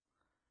clouds.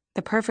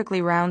 The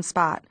perfectly round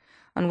spot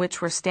on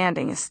which we're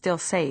standing is still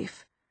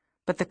safe,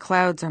 but the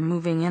clouds are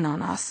moving in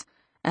on us,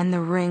 and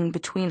the ring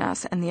between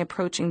us and the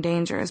approaching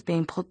danger is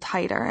being pulled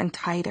tighter and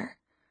tighter.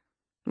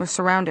 We're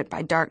surrounded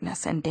by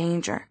darkness and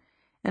danger,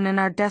 and in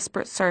our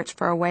desperate search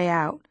for a way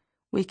out,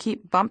 we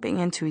keep bumping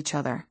into each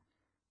other.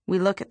 We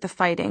look at the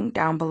fighting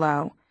down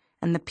below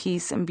and the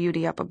peace and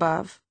beauty up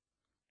above.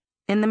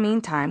 In the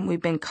meantime,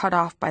 we've been cut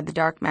off by the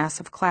dark mass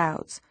of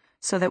clouds,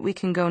 so that we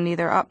can go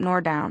neither up nor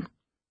down.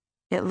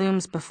 It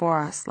looms before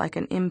us like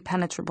an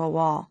impenetrable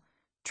wall,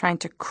 trying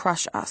to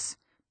crush us,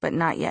 but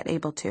not yet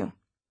able to.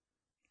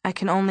 I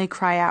can only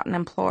cry out and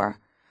implore,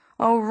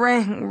 "Oh,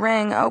 ring,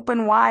 ring,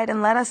 open wide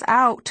and let us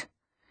out!"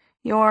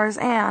 Yours,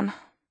 Anne.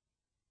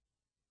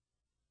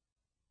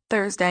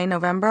 Thursday,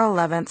 November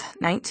 11th,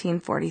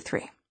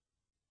 1943.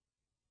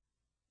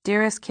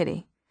 Dearest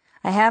Kitty,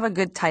 I have a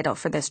good title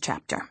for this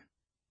chapter.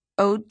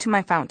 Ode to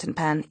my fountain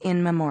pen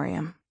in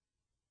memoriam.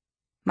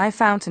 My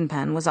fountain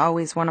pen was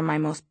always one of my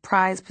most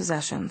prized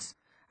possessions.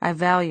 I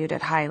valued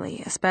it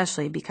highly,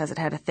 especially because it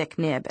had a thick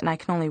nib, and I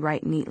can only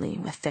write neatly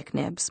with thick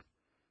nibs.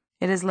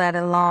 It has led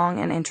a long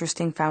and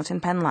interesting fountain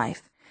pen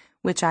life,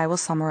 which I will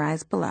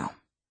summarize below.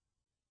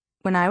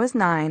 When I was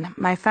 9,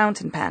 my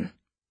fountain pen,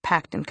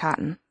 packed in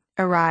cotton,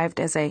 arrived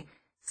as a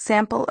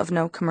sample of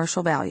no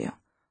commercial value,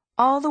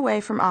 all the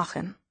way from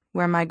Aachen,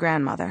 where my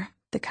grandmother,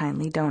 the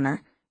kindly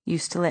donor,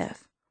 used to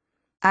live.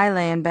 I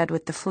lay in bed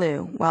with the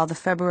flu while the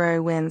February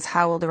winds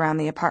howled around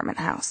the apartment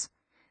house.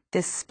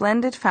 This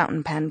splendid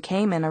fountain pen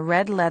came in a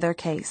red leather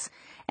case,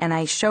 and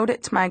I showed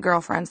it to my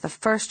girlfriends the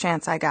first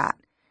chance I got.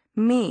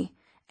 Me,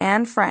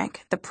 Anne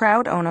Frank, the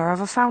proud owner of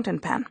a fountain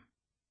pen.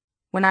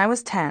 When I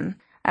was 10,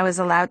 I was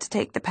allowed to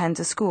take the pen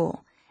to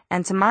school,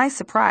 and to my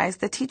surprise,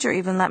 the teacher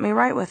even let me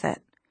write with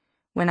it.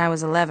 When I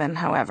was 11,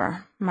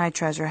 however, my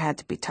treasure had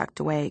to be tucked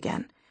away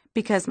again,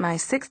 because my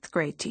 6th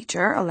grade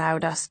teacher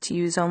allowed us to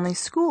use only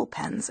school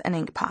pens and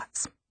ink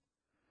pots.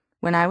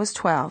 When I was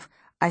 12,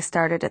 I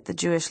started at the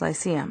Jewish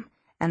Lyceum,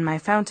 and my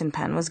fountain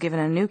pen was given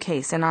a new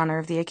case in honor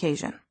of the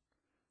occasion.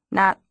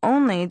 Not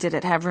only did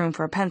it have room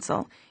for a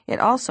pencil,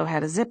 it also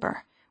had a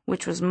zipper,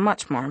 which was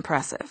much more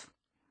impressive.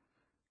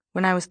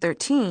 When I was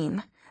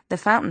 13, the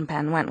fountain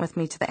pen went with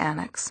me to the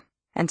annex,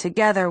 and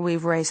together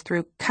we've raced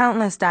through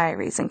countless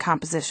diaries and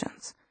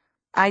compositions.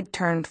 I'd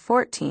turned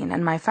 14,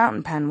 and my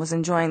fountain pen was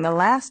enjoying the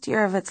last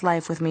year of its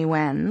life with me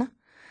when...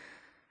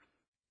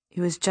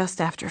 It was just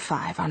after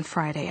 5 on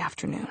Friday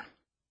afternoon.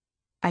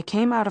 I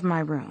came out of my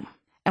room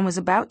and was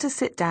about to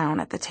sit down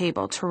at the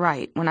table to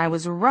write when I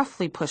was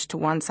roughly pushed to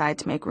one side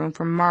to make room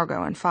for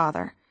Margot and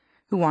Father,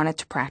 who wanted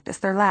to practice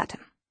their Latin.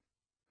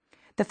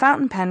 The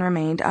fountain pen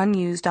remained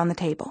unused on the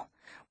table,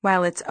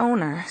 while its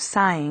owner,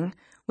 sighing,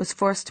 was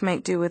forced to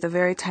make do with a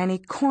very tiny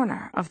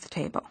corner of the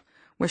table,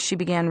 where she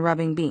began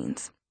rubbing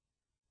beans.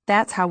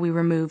 That's how we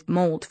removed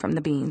mold from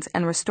the beans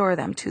and restore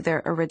them to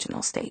their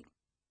original state.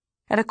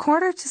 At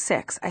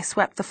 5:45, I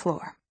swept the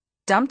floor,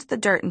 dumped the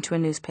dirt into a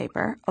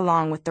newspaper,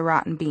 along with the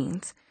rotten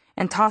beans,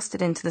 and tossed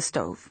it into the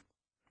stove.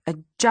 A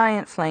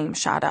giant flame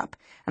shot up,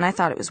 and I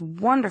thought it was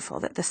wonderful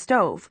that the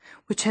stove,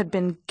 which had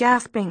been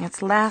gasping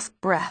its last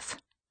breath,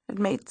 had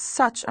made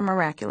such a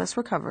miraculous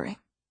recovery.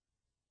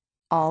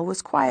 All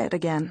was quiet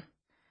again.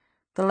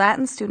 The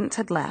Latin students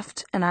had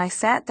left, and I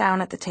sat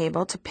down at the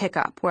table to pick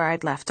up where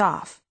I'd left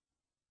off.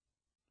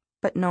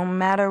 But no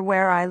matter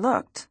where I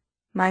looked,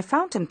 my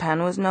fountain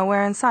pen was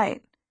nowhere in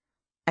sight.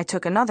 I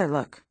took another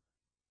look.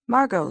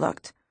 Margot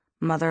looked,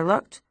 Mother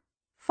looked,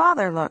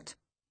 Father looked,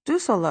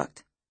 Dussel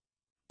looked,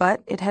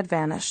 but it had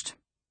vanished.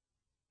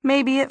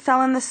 "Maybe it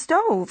fell in the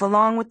stove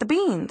along with the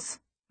beans,"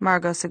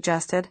 Margot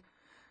suggested.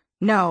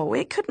 "No,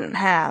 it couldn't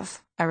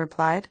have," I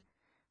replied.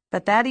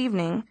 But that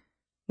evening,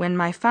 when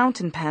my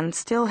fountain pen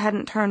still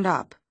hadn't turned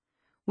up.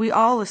 We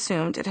all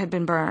assumed it had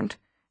been burned,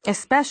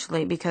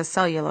 especially because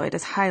celluloid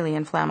is highly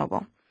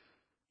inflammable.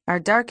 Our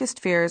darkest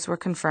fears were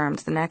confirmed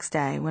the next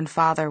day when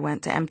Father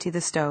went to empty the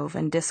stove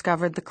and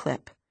discovered the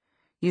clip,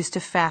 used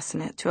to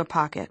fasten it to a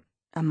pocket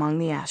among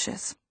the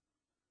ashes.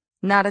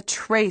 Not a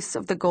trace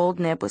of the gold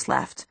nib was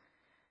left.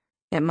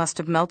 It must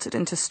have melted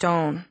into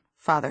stone,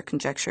 Father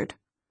conjectured.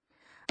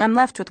 I'm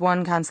left with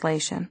one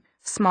consolation,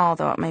 small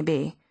though it may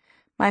be.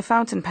 My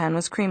fountain pen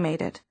was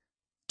cremated,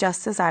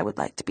 just as I would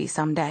like to be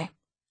someday.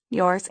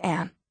 Yours,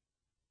 Anne.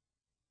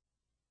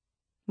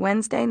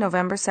 Wednesday,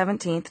 November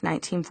 17th,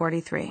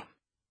 1943.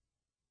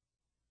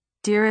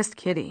 Dearest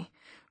Kitty,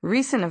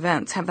 recent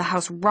events have the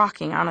house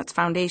rocking on its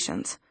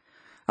foundations.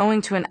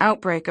 Owing to an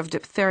outbreak of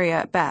diphtheria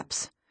at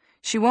Bepps,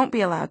 she won't be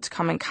allowed to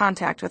come in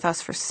contact with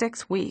us for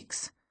 6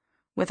 weeks.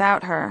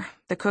 Without her,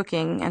 the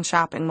cooking and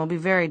shopping will be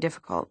very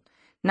difficult,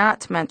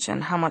 not to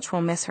mention how much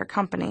we'll miss her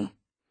company.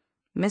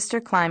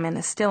 Mr. Kleiman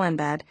is still in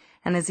bed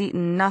and has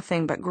eaten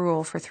nothing but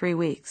gruel for 3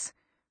 weeks.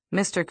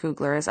 Mr.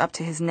 Kugler is up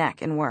to his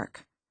neck in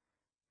work.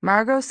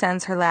 Margot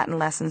sends her Latin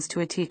lessons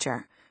to a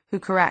teacher, who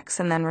corrects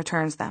and then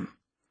returns them.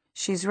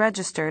 She's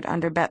registered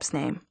under Bep's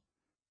name.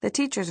 The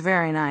teacher's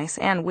very nice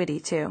and witty,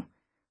 too.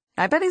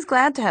 I bet he's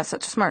glad to have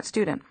such a smart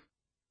student.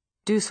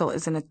 Dussel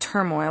is in a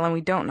turmoil, and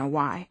we don't know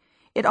why.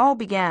 It all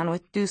began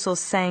with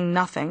Dussel's saying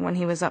nothing when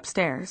he was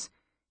upstairs.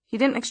 He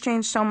didn't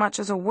exchange so much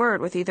as a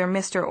word with either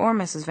Mr. or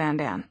Mrs. Van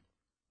Daan.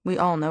 We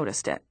all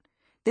noticed it.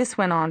 This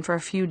went on for a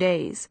few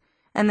days,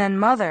 and then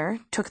Mother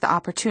took the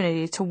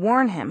opportunity to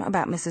warn him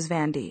about Mrs.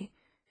 Van D.,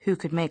 who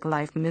could make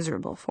life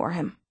miserable for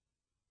him.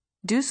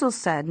 Dussel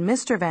said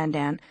Mr. Van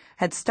Daan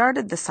had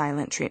started the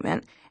silent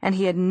treatment, and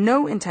he had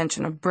no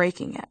intention of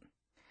breaking it.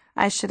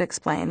 I should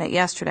explain that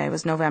yesterday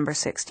was November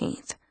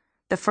 16th,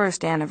 the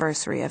first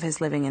anniversary of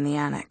his living in the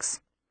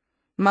annex.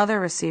 Mother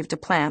received a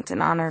plant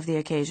in honor of the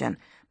occasion,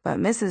 but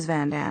Mrs.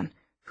 Van Daan,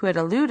 who had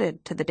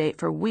alluded to the date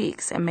for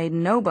weeks and made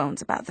no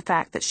bones about the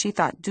fact that she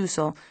thought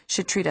Dussel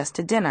should treat us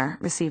to dinner,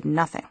 received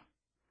nothing.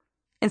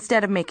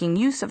 Instead of making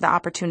use of the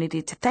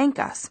opportunity to thank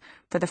us,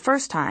 for the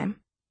first time,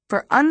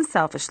 for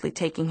unselfishly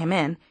taking him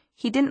in,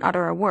 he didn't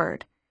utter a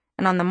word,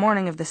 and on the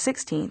morning of the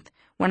 16th,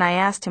 when I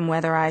asked him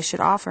whether I should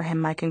offer him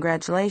my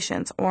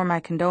congratulations or my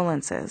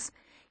condolences,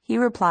 he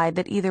replied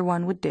that either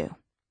one would do.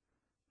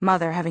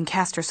 Mother, having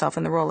cast herself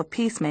in the role of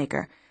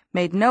peacemaker,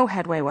 made no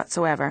headway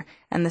whatsoever,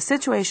 and the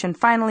situation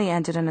finally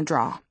ended in a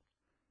draw.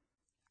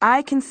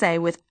 I can say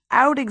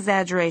without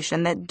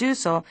exaggeration that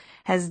Dussel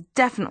has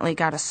definitely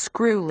got a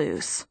screw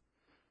loose.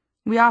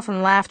 We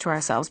often laugh to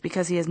ourselves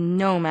because he has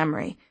no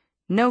memory,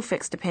 no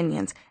fixed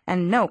opinions,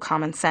 and no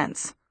common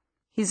sense.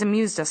 He's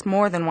amused us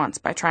more than once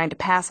by trying to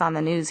pass on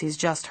the news he's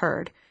just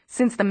heard,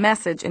 since the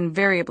message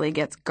invariably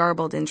gets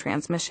garbled in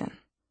transmission.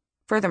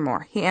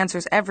 Furthermore, he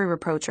answers every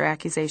reproach or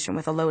accusation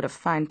with a load of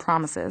fine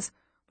promises,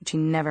 which he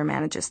never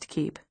manages to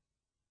keep.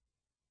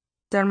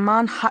 Der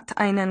Mann hat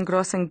einen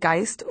großen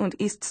Geist und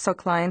ist so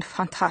klein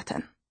von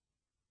Taten.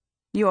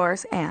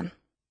 Yours, Anne.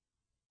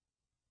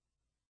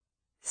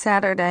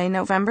 Saturday,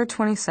 November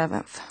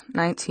 27th,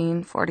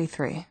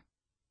 1943.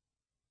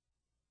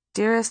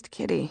 Dearest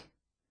Kitty,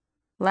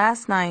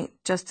 last night,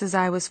 just as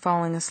I was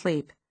falling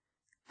asleep,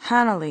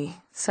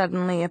 Hannalie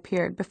suddenly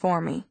appeared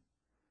before me.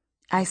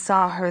 I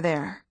saw her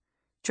there,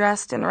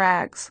 dressed in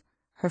rags,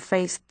 her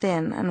face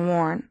thin and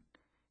worn.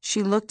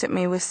 She looked at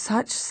me with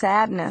such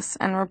sadness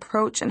and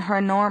reproach in her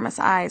enormous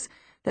eyes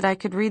that I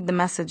could read the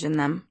message in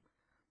them.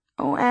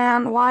 "Oh,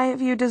 Anne, why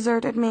have you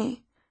deserted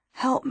me?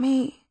 Help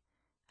me.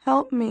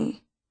 Help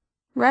me.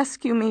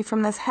 Rescue me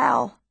from this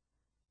hell."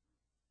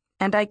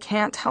 And I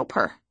can't help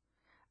her.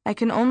 I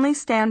can only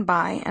stand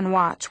by and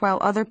watch while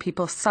other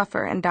people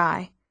suffer and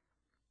die.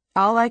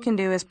 All I can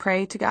do is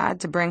pray to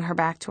God to bring her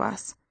back to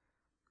us.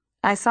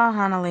 I saw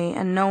Hannalie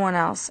and no one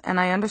else, and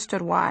I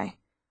understood why.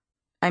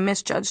 I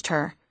misjudged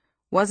her,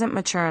 wasn't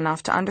mature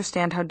enough to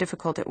understand how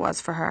difficult it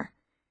was for her.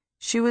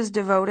 She was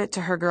devoted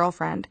to her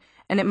girlfriend,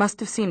 and it must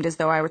have seemed as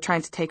though I were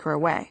trying to take her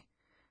away.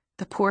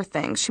 The poor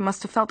thing, she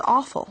must have felt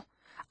awful.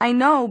 I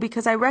know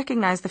because I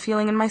recognized the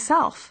feeling in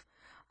myself.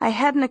 I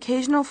had an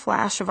occasional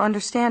flash of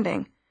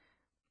understanding,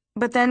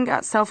 but then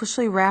got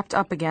selfishly wrapped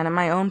up again in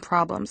my own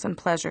problems and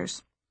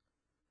pleasures.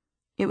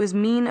 It was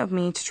mean of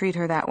me to treat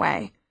her that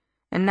way,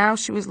 and now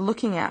she was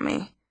looking at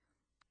me,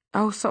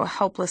 oh, so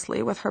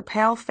helplessly, with her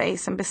pale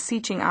face and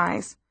beseeching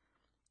eyes.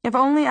 If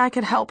only I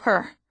could help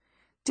her.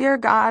 Dear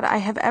God, I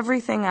have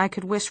everything I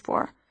could wish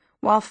for,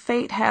 while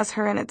fate has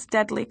her in its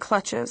deadly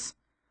clutches.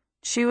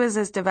 She was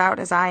as devout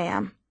as I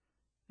am,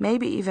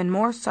 maybe even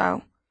more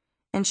so,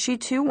 and she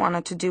too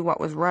wanted to do what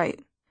was right.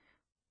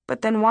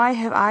 But then why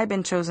have I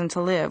been chosen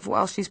to live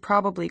while she's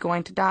probably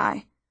going to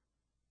die?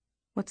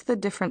 What's the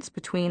difference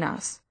between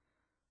us?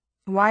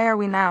 Why are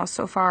we now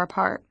so far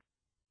apart?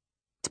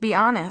 To be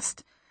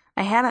honest,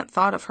 I hadn't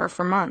thought of her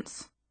for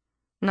months.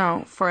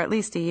 No, for at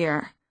least a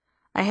year.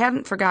 I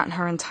hadn't forgotten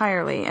her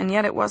entirely, and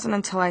yet it wasn't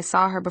until I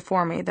saw her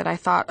before me that I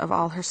thought of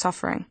all her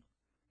suffering.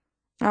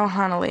 Oh,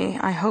 Hannalie,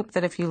 I hope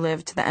that if you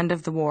live to the end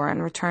of the war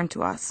and return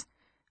to us,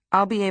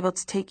 I'll be able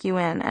to take you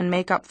in and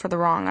make up for the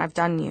wrong I've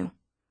done you.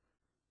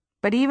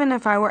 But even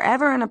if I were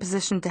ever in a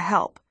position to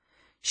help,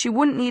 she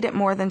wouldn't need it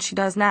more than she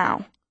does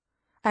now.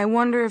 I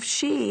wonder if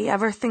she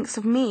ever thinks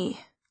of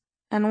me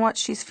and what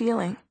she's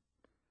feeling.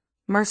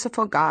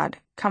 Merciful God,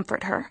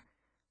 comfort her,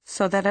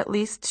 so that at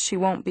least she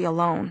won't be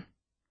alone.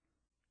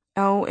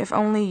 Oh, if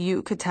only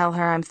you could tell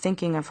her I'm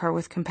thinking of her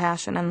with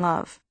compassion and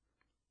love.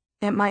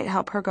 It might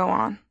help her go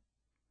on.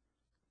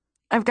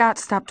 I've got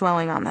to stop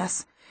dwelling on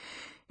this.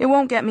 It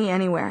won't get me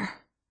anywhere.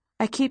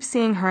 I keep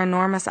seeing her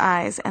enormous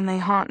eyes, and they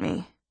haunt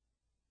me.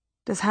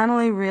 Does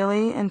Hanley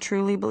really and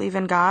truly believe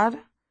in God,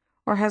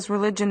 or has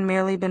religion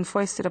merely been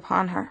foisted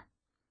upon her?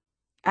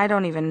 I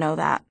don't even know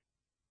that.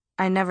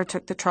 I never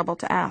took the trouble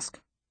to ask.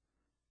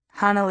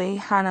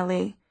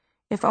 Hanley,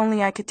 if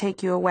only I could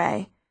take you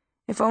away.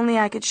 If only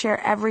I could share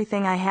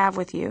everything I have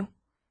with you.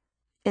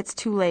 It's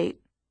too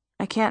late.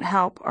 I can't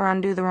help or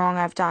undo the wrong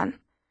I've done.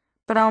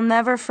 But I'll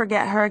never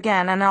forget her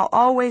again, and I'll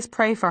always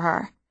pray for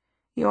her.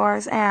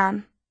 Yours,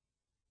 Anne.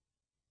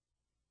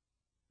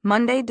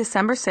 Monday,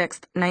 December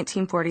 6th,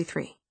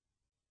 1943.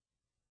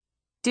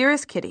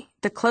 Dearest Kitty,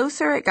 the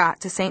closer it got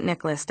to St.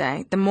 Nicholas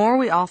Day, the more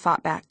we all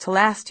thought back to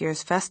last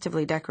year's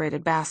festively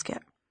decorated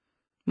basket.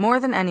 More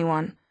than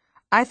anyone,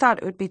 I thought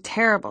it would be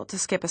terrible to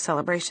skip a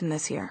celebration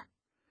this year.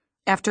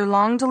 After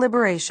long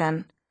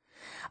deliberation,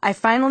 I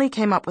finally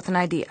came up with an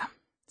idea.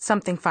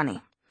 Something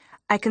funny.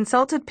 I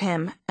consulted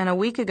Pim, and a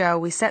week ago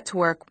we set to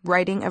work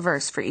writing a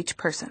verse for each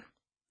person.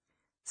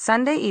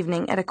 Sunday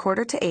evening at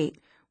 7:45,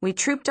 we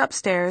trooped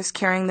upstairs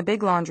carrying the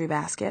big laundry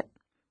basket,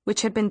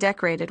 which had been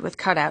decorated with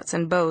cutouts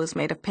and bows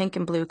made of pink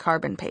and blue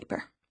carbon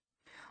paper.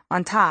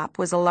 On top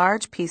was a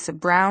large piece of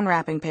brown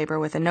wrapping paper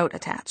with a note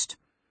attached.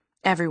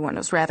 Everyone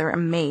was rather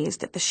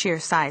amazed at the sheer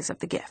size of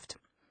the gift.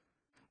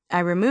 I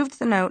removed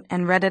the note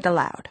and read it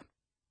aloud.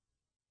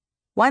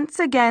 Once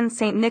again,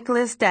 St.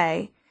 Nicholas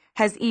Day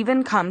has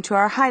even come to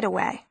our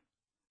hideaway.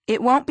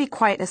 It won't be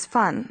quite as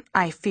fun,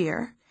 I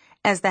fear,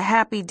 as the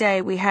happy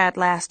day we had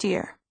last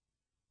year.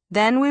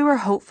 Then we were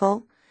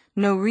hopeful,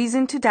 no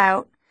reason to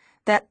doubt,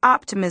 that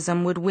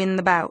optimism would win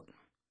the bout.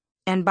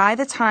 And by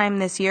the time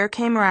this year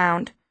came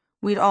round,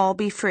 we'd all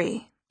be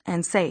free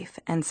and safe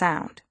and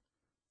sound.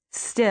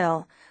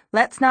 Still,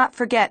 let's not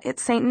forget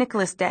it's St.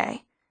 Nicholas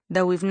Day,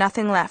 though we've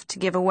nothing left to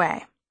give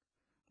away.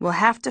 We'll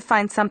have to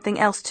find something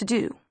else to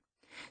do.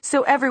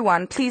 So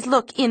everyone, please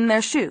look in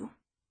their shoe.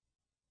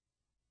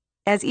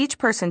 As each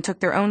person took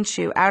their own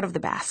shoe out of the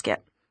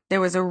basket,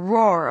 there was a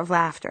roar of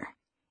laughter.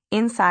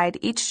 Inside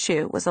each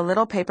shoe was a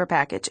little paper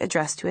package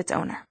addressed to its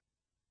owner.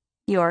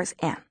 Yours,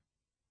 Anne.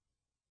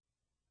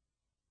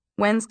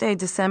 Wednesday,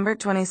 December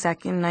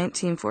 22nd,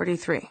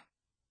 1943.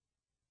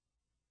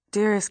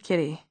 Dearest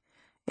Kitty,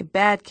 a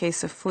bad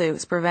case of flu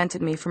has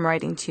prevented me from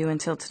writing to you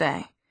until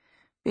today.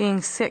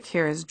 Being sick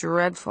here is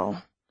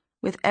dreadful.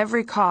 With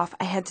every cough,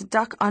 I had to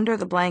duck under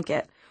the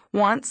blanket,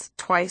 once,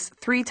 twice,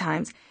 3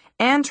 times,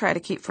 and try to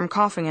keep from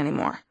coughing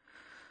anymore.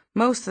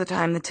 Most of the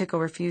time, the tickle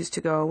refused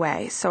to go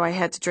away, so I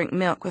had to drink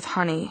milk with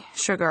honey,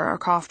 sugar, or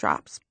cough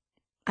drops.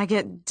 I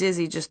get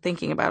dizzy just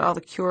thinking about all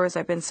the cures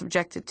I've been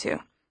subjected to.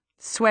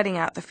 Sweating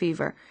out the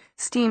fever,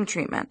 steam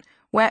treatment,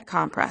 wet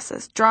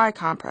compresses, dry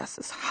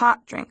compresses,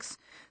 hot drinks,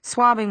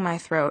 swabbing my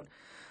throat,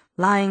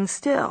 lying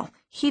still,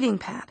 heating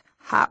pad,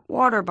 hot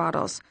water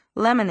bottles,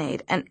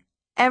 lemonade, and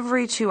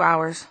every 2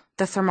 hours,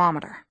 the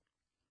thermometer.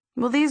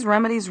 Will these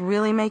remedies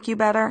really make you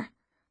better?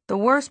 The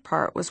worst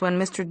part was when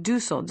Mr.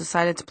 Dussel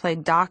decided to play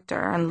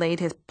doctor and laid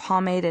his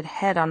pomaded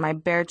head on my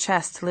bare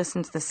chest to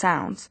listen to the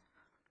sounds.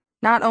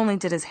 Not only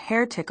did his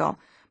hair tickle,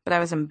 but I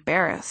was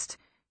embarrassed,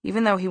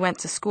 even though he went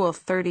to school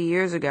 30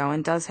 years ago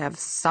and does have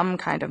some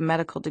kind of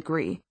medical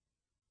degree.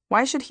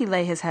 Why should he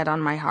lay his head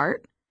on my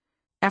heart?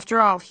 After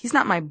all, he's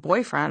not my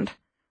boyfriend.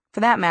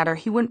 For that matter,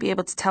 he wouldn't be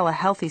able to tell a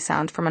healthy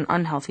sound from an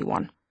unhealthy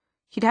one.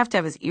 He'd have to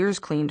have his ears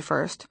cleaned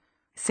first,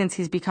 since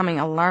he's becoming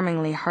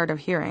alarmingly hard of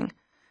hearing.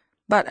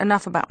 But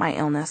enough about my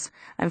illness.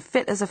 I'm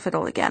fit as a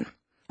fiddle again.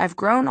 I've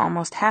grown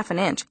almost half an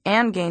inch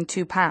and gained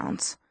 2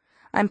 pounds.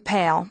 I'm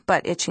pale,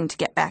 but itching to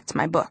get back to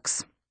my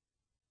books.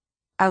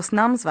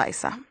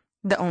 Ausnahmsweise,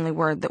 the only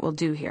word that will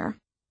do here.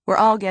 We're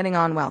all getting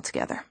on well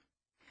together.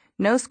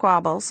 No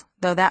squabbles,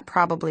 though that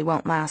probably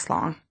won't last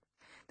long.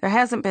 There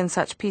hasn't been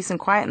such peace and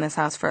quiet in this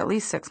house for at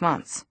least 6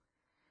 months.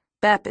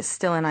 Bep is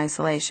still in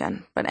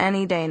isolation, but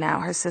any day now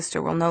her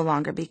sister will no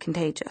longer be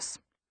contagious.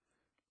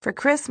 For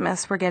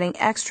Christmas, we're getting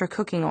extra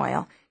cooking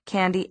oil,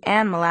 candy,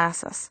 and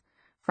molasses.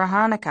 For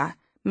Hanukkah,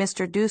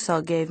 Mr.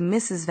 Dussel gave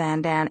Mrs.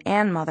 Van Dan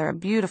and Mother a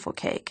beautiful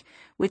cake,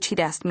 which he'd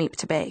asked Miep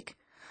to bake,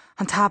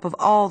 on top of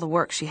all the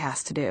work she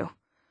has to do.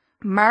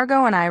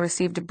 Margot and I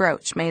received a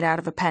brooch made out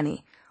of a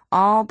penny,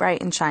 all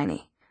bright and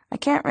shiny. I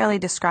can't really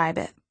describe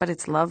it, but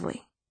it's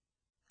lovely.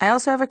 I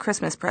also have a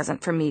Christmas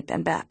present for Miep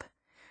and Bep.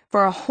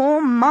 For a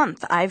whole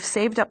month, I've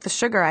saved up the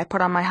sugar I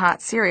put on my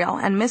hot cereal,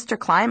 and Mr.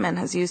 Kleinman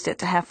has used it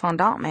to have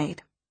fondant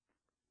made.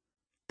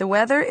 The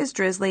weather is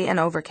drizzly and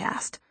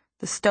overcast.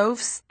 The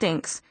stove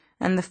stinks,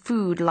 and the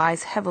food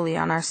lies heavily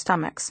on our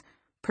stomachs,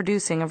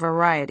 producing a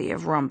variety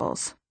of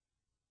rumbles.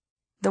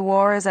 The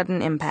war is at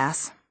an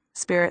impasse.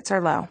 Spirits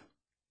are low.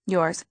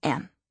 Yours,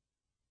 Anne.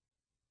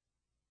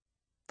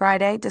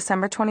 Friday,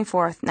 December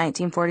 24th,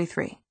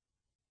 1943.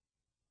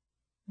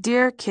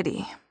 Dear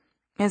Kitty,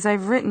 as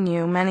I've written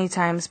you many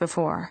times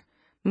before,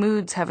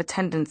 moods have a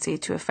tendency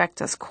to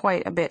affect us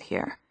quite a bit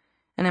here,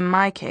 and in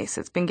my case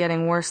it's been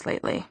getting worse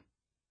lately.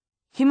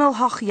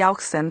 Himmelhoch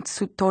jauchzend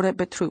zu Tode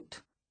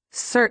betrübt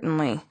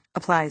certainly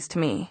applies to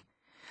me.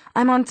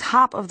 I'm on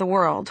top of the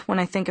world when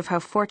I think of how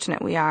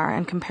fortunate we are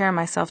and compare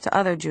myself to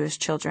other Jewish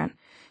children,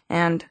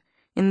 and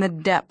in the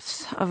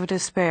depths of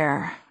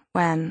despair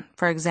when,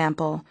 for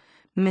example,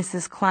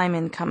 Mrs.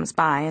 Kleiman comes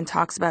by and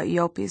talks about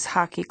Yopi's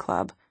hockey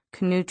club,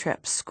 canoe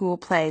trips, school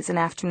plays, and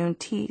afternoon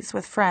teas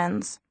with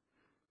friends.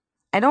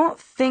 I don't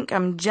think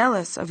I'm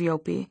jealous of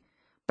Yopi,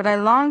 but I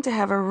long to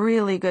have a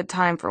really good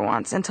time for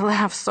once and to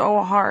laugh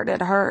so hard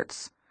it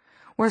hurts.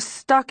 We're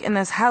stuck in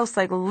this house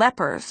like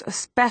lepers,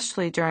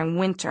 especially during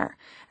winter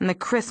and the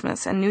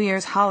Christmas and New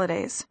Year's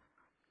holidays.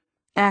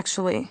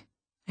 Actually,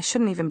 I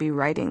shouldn't even be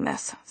writing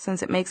this,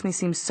 since it makes me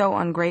seem so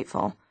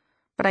ungrateful,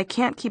 but I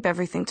can't keep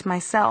everything to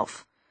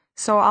myself,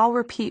 so I'll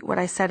repeat what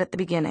I said at the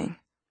beginning.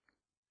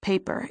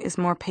 Paper is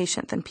more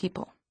patient than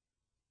people.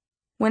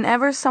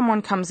 Whenever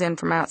someone comes in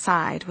from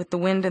outside with the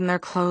wind in their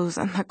clothes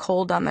and the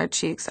cold on their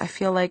cheeks, I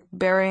feel like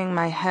burying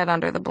my head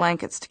under the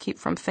blankets to keep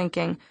from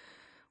thinking,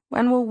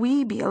 when will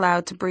we be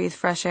allowed to breathe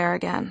fresh air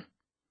again?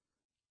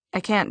 I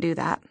can't do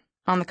that.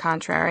 On the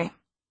contrary,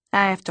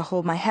 I have to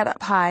hold my head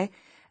up high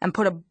and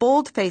put a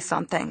bold face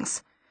on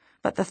things,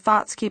 but the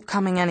thoughts keep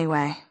coming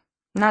anyway,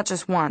 not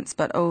just once,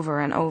 but over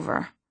and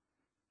over.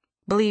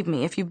 Believe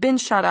me, if you've been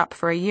shut up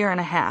for a year and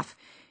a half,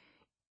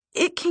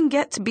 it can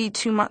get to be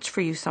too much for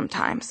you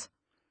sometimes.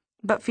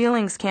 But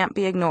feelings can't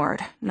be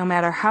ignored, no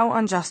matter how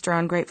unjust or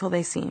ungrateful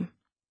they seem.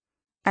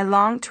 I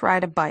long to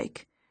ride a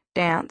bike,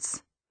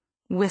 dance,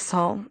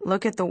 whistle,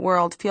 look at the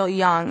world, feel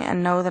young,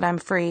 and know that I'm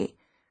free,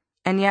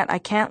 and yet I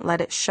can't let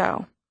it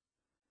show.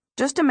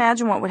 Just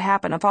imagine what would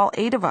happen if all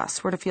 8 of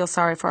us were to feel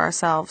sorry for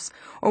ourselves,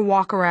 or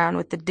walk around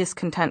with the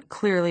discontent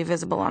clearly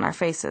visible on our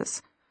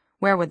faces.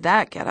 Where would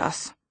that get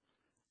us?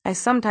 I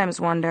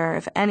sometimes wonder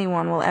if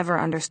anyone will ever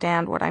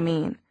understand what I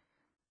mean,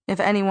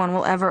 if anyone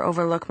will ever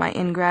overlook my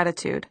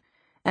ingratitude,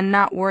 and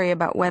not worry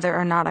about whether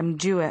or not I'm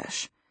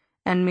Jewish,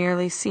 and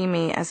merely see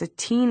me as a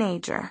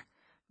teenager,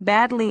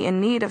 badly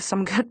in need of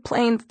some good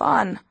plain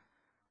fun.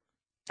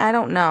 I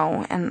don't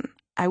know, and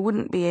I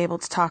wouldn't be able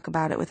to talk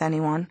about it with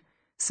anyone,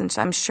 since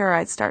I'm sure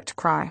I'd start to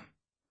cry.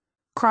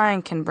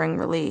 Crying can bring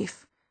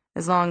relief,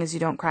 as long as you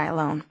don't cry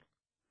alone.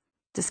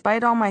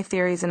 Despite all my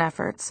theories and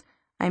efforts,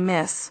 I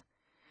miss,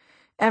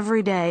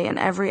 every day and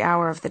every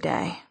hour of the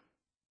day,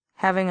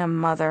 having a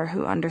mother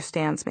who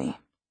understands me.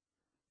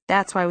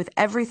 That's why with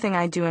everything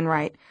I do and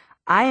write,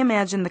 I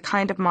imagine the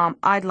kind of mom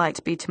I'd like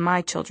to be to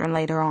my children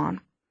later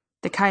on.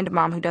 The kind of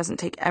mom who doesn't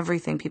take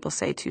everything people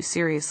say too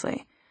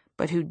seriously,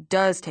 but who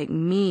does take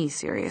me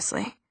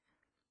seriously.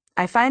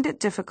 I find it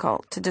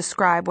difficult to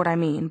describe what I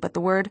mean, but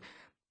the word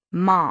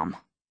mom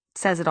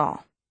says it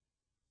all.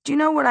 Do you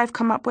know what I've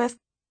come up with?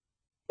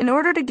 In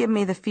order to give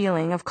me the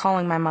feeling of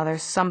calling my mother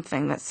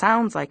something that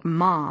sounds like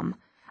mom,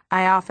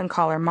 I often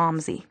call her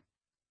Momsy.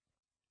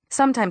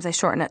 Sometimes I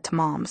shorten it to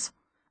Moms.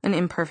 An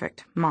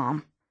imperfect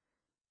mom.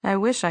 I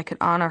wish I could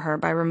honor her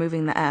by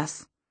removing the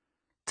S.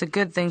 It's a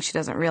good thing she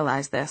doesn't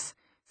realize this,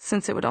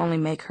 since it would only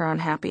make her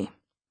unhappy.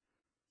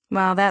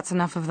 Well, that's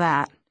enough of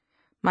that.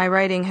 My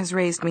writing has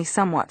raised me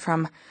somewhat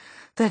from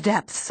the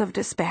depths of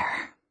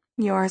despair.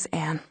 Yours,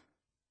 Anne.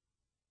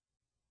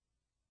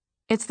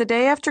 It's the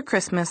day after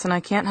Christmas, and I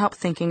can't help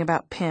thinking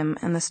about Pim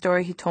and the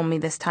story he told me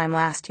this time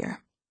last year.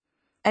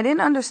 I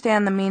didn't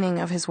understand the meaning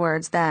of his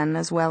words then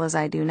as well as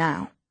I do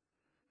now.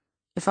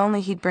 If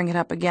only he'd bring it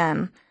up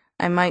again,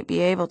 I might be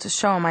able to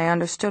show him I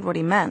understood what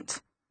he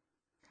meant.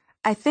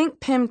 I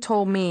think Pim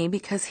told me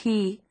because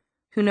he,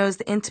 who knows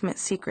the intimate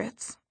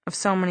secrets of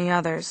so many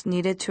others,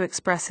 needed to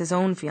express his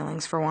own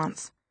feelings for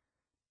once.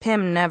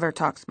 Pim never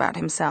talks about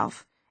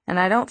himself, and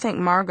I don't think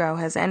Margot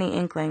has any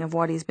inkling of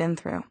what he's been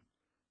through.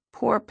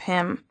 Poor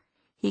Pim.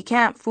 He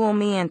can't fool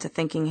me into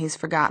thinking he's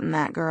forgotten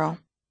that girl.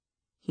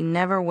 He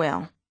never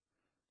will.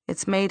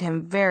 It's made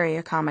him very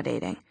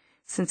accommodating,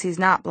 since he's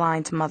not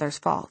blind to Mother's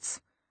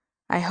faults.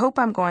 I hope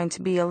I'm going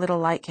to be a little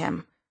like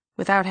him,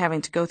 without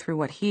having to go through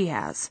what he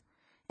has.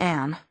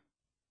 Anne.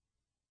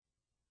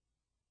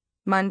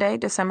 Monday,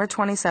 December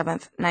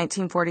 27th,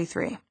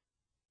 1943.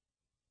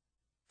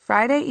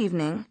 Friday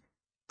evening,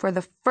 for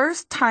the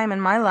first time in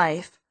my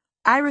life,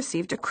 I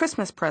received a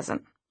Christmas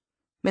present.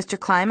 Mr.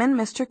 Kleiman,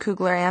 Mr.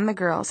 Kugler, and the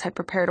girls had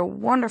prepared a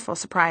wonderful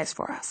surprise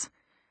for us.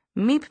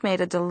 Miep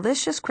made a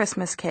delicious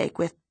Christmas cake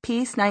with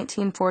Peace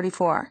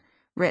 1944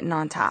 written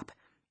on top,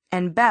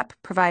 and Bep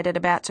provided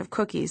a batch of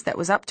cookies that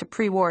was up to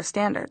pre-war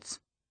standards.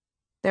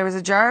 There was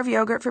a jar of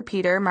yogurt for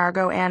Peter,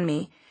 Margot, and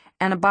me,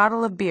 and a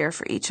bottle of beer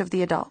for each of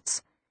the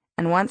adults.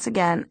 And once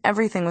again,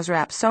 everything was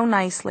wrapped so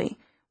nicely,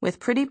 with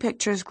pretty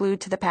pictures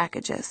glued to the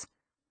packages.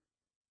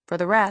 For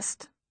the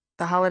rest,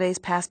 the holidays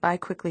passed by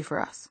quickly for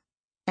us.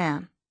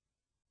 Anne.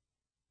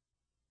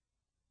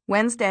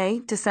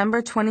 Wednesday,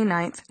 December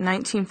 29th,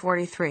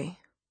 1943.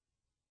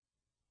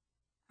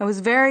 I was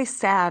very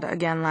sad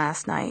again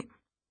last night.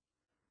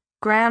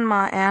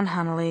 Grandma and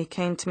Huntley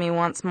came to me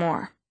once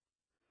more.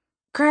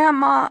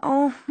 Grandma,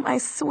 oh, my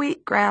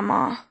sweet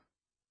Grandma.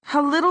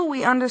 How little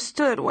we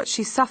understood what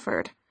she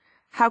suffered,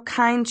 how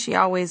kind she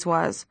always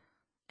was,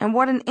 and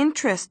what an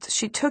interest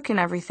she took in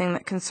everything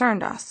that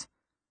concerned us.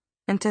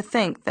 And to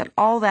think that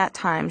all that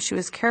time she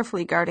was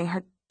carefully guarding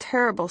her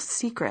terrible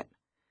secret.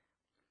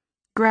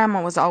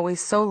 Grandma was always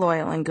so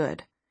loyal and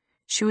good.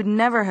 She would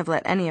never have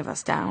let any of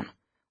us down.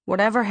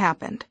 Whatever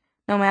happened,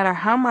 no matter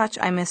how much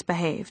I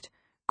misbehaved,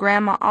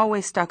 Grandma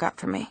always stuck up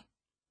for me.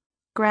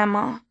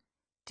 Grandma,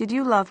 did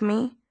you love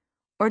me,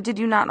 or did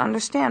you not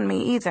understand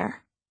me either?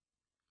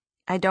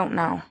 I don't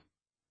know.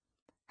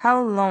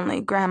 How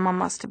lonely Grandma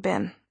must have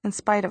been, in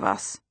spite of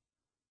us.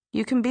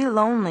 You can be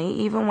lonely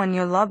even when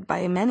you're loved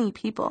by many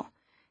people,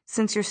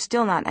 since you're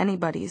still not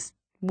anybody's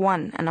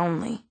one and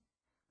only.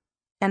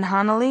 And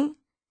Huntley?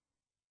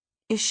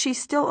 Is she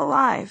still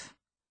alive?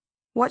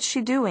 What's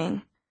she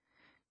doing?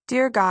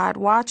 Dear God,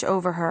 watch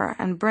over her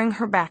and bring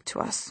her back to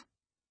us.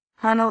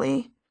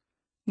 Huntley,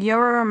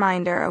 you're a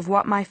reminder of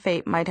what my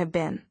fate might have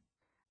been.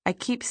 I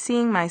keep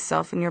seeing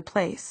myself in your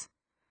place.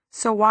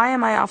 So why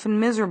am I often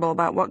miserable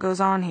about what goes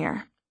on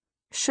here?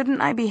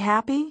 Shouldn't I be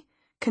happy,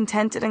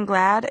 contented and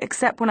glad,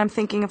 except when I'm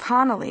thinking of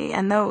Huntley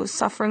and those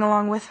suffering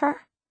along with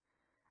her?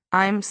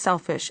 I'm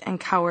selfish and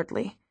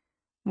cowardly.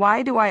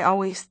 Why do I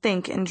always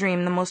think and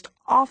dream the most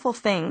awful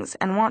things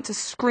and want to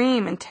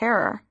scream in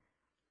terror?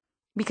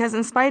 Because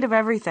in spite of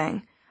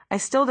everything, I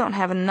still don't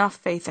have enough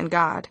faith in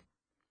God.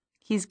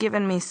 He's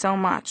given me so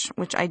much,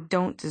 which I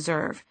don't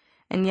deserve,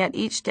 and yet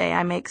each day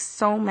I make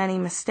so many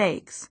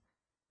mistakes.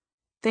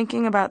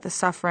 Thinking about the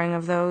suffering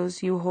of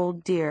those you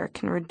hold dear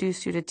can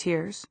reduce you to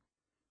tears.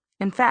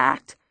 In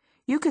fact,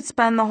 you could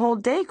spend the whole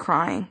day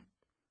crying.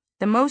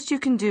 The most you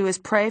can do is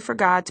pray for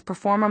God to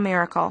perform a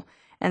miracle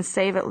and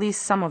save at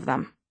least some of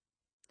them.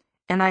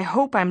 And I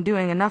hope I'm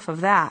doing enough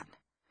of that.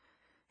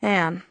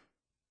 Anne.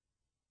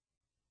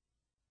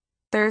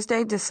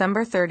 Thursday,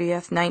 December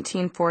 30th,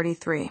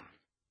 1943.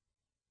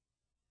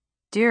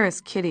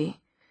 Dearest Kitty,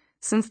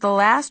 since the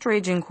last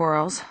raging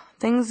quarrels,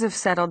 things have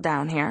settled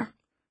down here,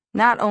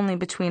 not only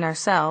between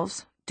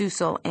ourselves,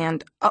 Dussel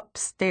and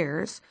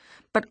upstairs,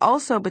 but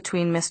also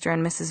between Mr.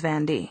 and Mrs.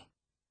 Van D.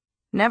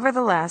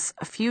 Nevertheless,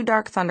 a few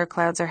dark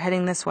thunderclouds are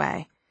heading this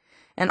way,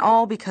 and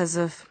all because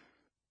of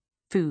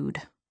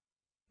food.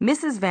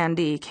 Mrs. Van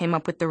D came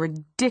up with the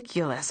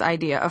ridiculous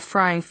idea of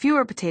frying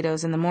fewer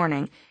potatoes in the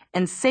morning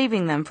and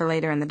saving them for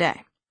later in the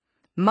day.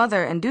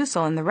 Mother and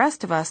Dussel and the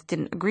rest of us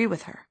didn't agree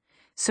with her,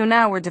 so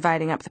now we're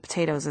dividing up the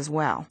potatoes as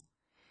well.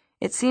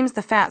 It seems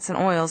the fats and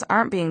oils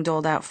aren't being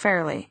doled out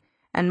fairly,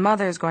 and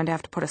Mother's going to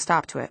have to put a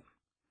stop to it.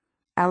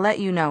 I'll let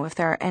you know if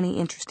there are any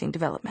interesting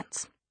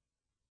developments.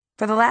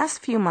 For the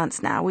last few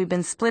months now, we've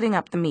been splitting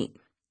up the meat.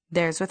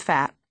 Theirs with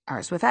fat,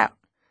 ours without.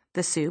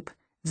 The soup,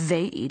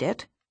 they eat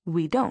it,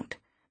 we don't.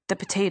 The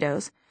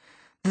potatoes,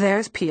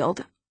 theirs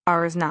peeled,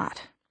 ours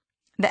not.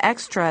 The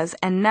extras,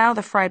 and now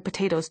the fried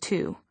potatoes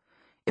too.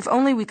 If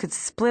only we could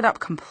split up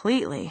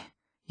completely.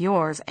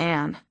 Yours,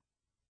 Anne.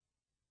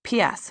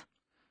 P.S.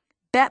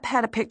 Bep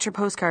had a picture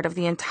postcard of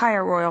the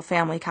entire royal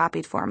family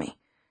copied for me.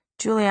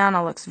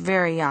 Juliana looks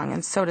very young,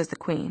 and so does the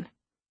Queen.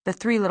 The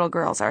 3 little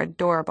girls are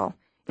adorable.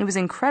 It was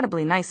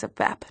incredibly nice of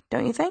Bep,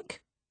 don't you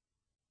think?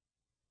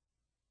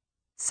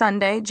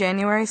 Sunday,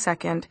 January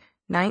 2nd,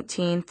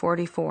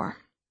 1944.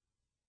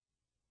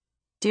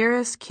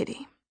 Dearest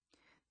Kitty,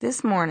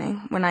 this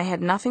morning, when I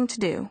had nothing to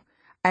do,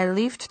 I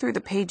leafed through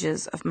the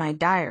pages of my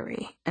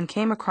diary and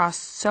came across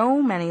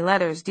so many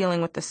letters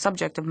dealing with the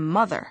subject of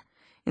Mother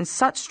in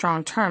such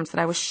strong terms that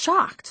I was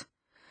shocked.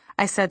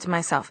 I said to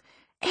myself,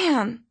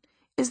 Anne,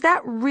 is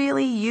that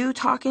really you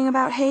talking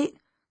about hate?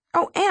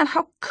 Oh, Anne,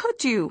 how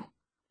could you?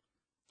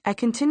 I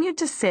continued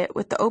to sit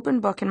with the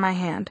open book in my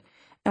hand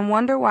and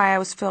wonder why I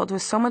was filled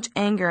with so much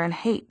anger and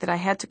hate that I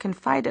had to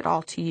confide it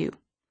all to you.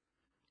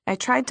 I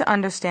tried to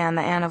understand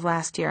the Anne of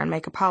last year and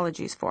make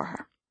apologies for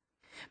her.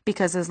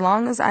 Because as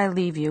long as I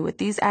leave you with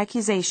these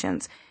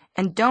accusations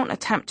and don't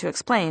attempt to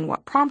explain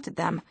what prompted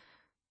them,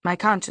 my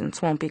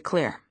conscience won't be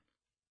clear.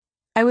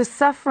 I was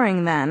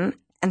suffering then,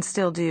 and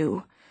still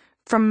do,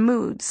 from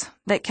moods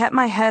that kept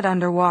my head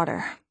under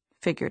water,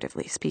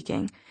 figuratively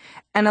speaking,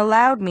 and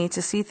allowed me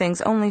to see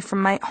things only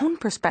from my own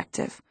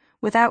perspective,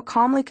 without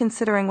calmly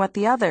considering what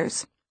the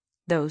others,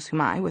 those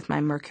whom I, with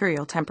my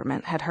mercurial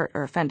temperament, had hurt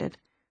or offended,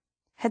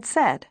 had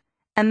said,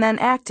 and then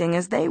acting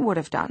as they would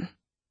have done.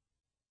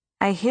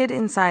 I hid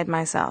inside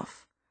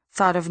myself,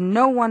 thought of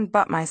no one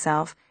but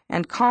myself,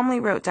 and calmly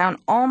wrote down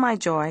all my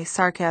joy,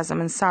 sarcasm,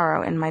 and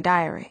sorrow in my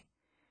diary.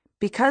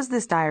 Because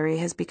this diary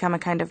has become a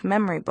kind of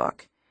memory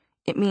book,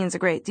 it means a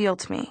great deal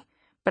to me,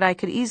 but I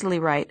could easily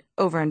write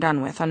over and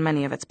done with on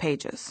many of its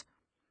pages.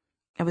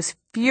 I was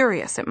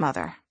furious at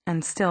Mother,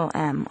 and still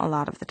am a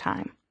lot of the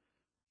time.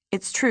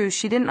 It's true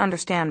she didn't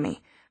understand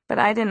me, but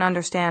I didn't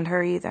understand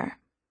her either.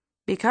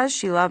 Because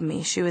she loved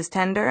me, she was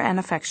tender and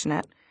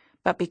affectionate,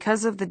 but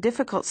because of the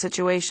difficult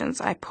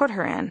situations I put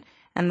her in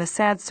and the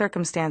sad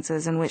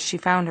circumstances in which she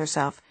found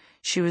herself,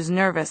 she was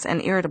nervous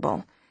and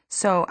irritable,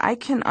 so I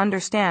can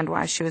understand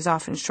why she was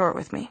often short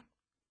with me.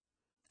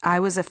 I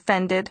was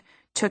offended,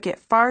 took it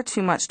far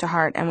too much to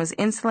heart, and was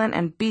insolent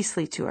and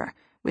beastly to her,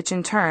 which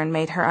in turn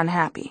made her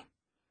unhappy.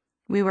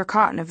 We were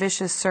caught in a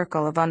vicious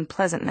circle of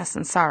unpleasantness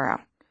and sorrow.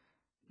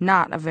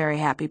 Not a very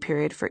happy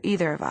period for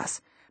either of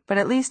us, but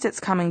at least it's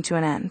coming to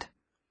an end.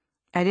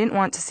 I didn't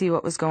want to see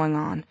what was going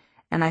on,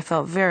 and I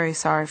felt very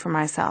sorry for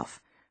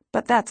myself,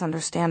 but that's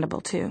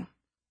understandable too.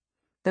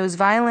 Those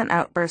violent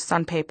outbursts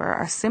on paper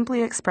are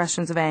simply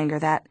expressions of anger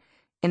that,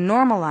 in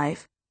normal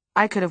life,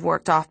 I could have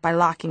worked off by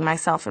locking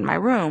myself in my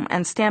room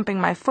and stamping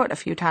my foot a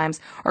few times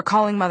or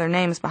calling Mother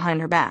names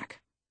behind her back.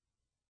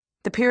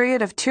 The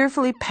period of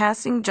tearfully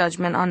passing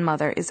judgment on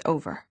Mother is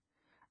over.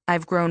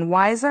 I've grown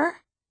wiser,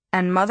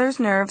 and Mother's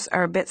nerves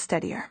are a bit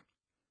steadier.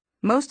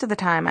 Most of the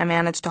time I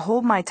manage to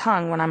hold my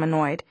tongue when I'm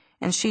annoyed,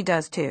 and she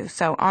does too,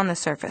 so on the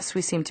surface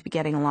we seem to be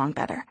getting along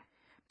better.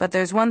 But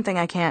there's one thing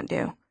I can't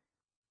do,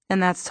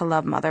 and that's to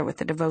love Mother with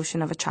the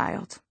devotion of a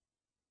child.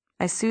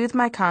 I soothe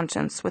my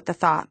conscience with the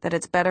thought that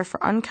it's better for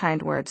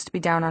unkind words to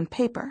be down on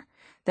paper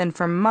than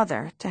for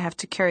Mother to have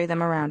to carry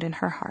them around in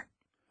her heart.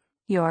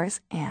 Yours,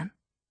 Anne.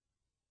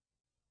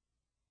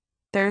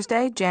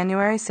 Thursday,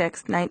 January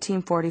 6,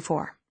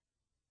 1944.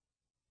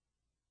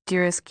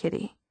 Dearest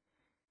Kitty,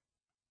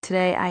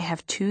 today I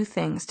have 2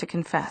 things to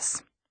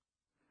confess.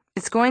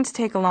 It's going to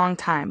take a long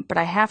time, but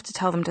I have to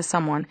tell them to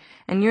someone,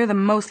 and you're the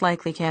most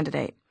likely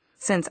candidate,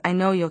 since I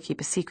know you'll keep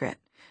a secret,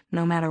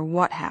 no matter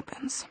what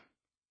happens.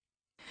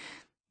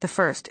 The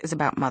first is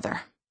about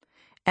Mother.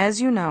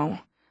 As you know,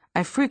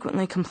 I've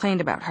frequently complained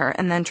about her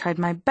and then tried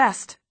my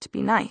best to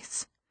be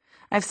nice.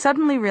 I've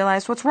suddenly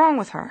realized what's wrong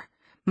with her.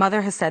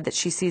 Mother has said that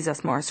she sees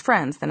us more as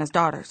friends than as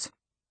daughters.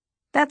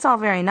 That's all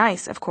very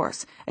nice, of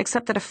course,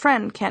 except that a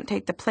friend can't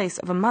take the place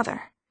of a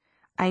mother.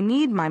 I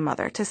need my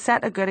mother to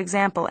set a good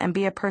example and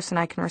be a person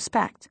I can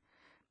respect.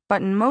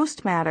 But in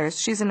most matters,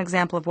 she's an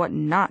example of what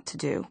not to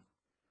do.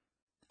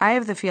 I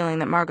have the feeling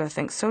that Margot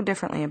thinks so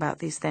differently about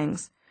these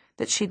things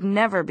that she'd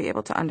never be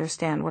able to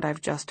understand what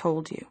I've just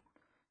told you.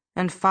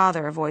 And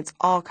Father avoids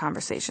all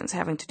conversations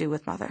having to do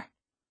with Mother.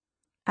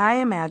 I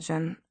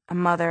imagine a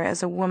mother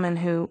as a woman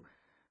who,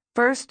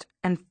 first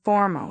and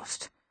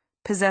foremost,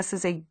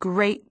 possesses a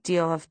great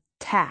deal of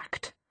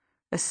tact,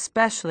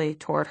 especially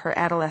toward her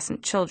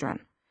adolescent children,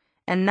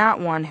 and not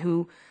one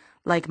who,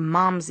 like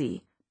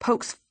Momsy,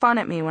 pokes fun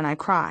at me when I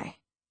cry,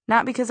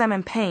 not because I'm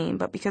in pain,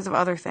 but because of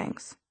other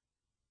things.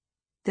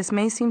 This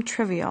may seem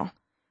trivial,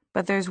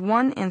 but there's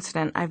one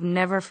incident I've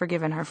never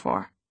forgiven her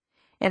for.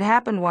 It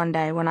happened one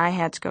day when I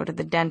had to go to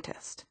the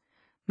dentist.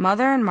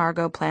 Mother and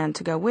Margot planned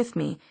to go with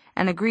me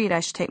and agreed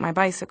I should take my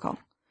bicycle.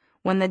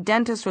 When the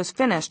dentist was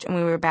finished and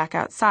we were back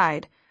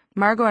outside,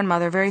 Margot and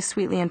Mother very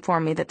sweetly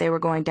informed me that they were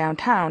going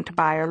downtown to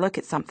buy or look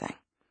at something.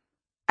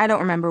 I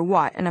don't remember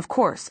what, and of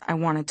course I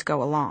wanted to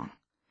go along.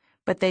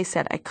 But they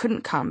said I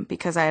couldn't come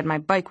because I had my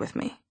bike with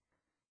me.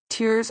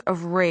 Tears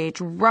of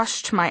rage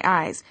rushed to my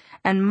eyes,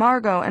 and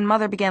Margot and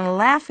Mother began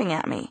laughing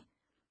at me.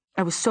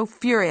 I was so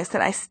furious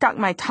that I stuck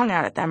my tongue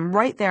out at them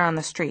right there on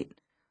the street.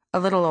 A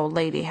little old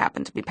lady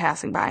happened to be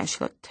passing by, and she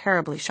looked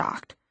terribly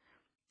shocked.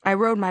 I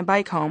rode my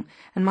bike home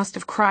and must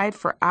have cried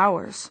for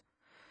hours.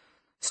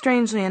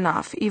 Strangely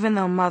enough, even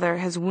though Mother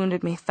has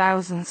wounded me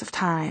thousands of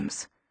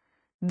times,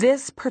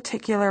 this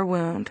particular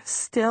wound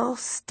still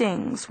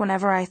stings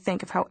whenever I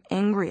think of how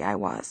angry I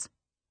was.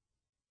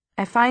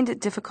 I find it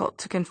difficult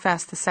to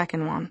confess the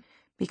second one,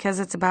 because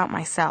it's about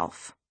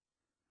myself.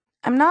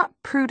 I'm not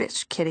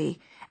prudish, Kitty,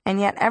 and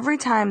yet every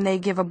time they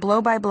give a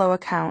blow-by-blow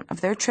account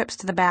of their trips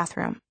to the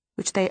bathroom,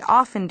 which they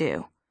often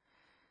do,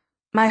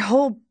 my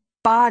whole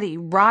body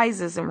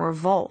rises in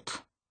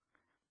revolt.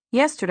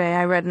 Yesterday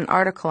I read an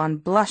article on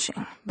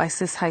blushing by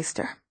Sis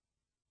Heister.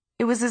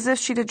 It was as if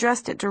she'd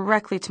addressed it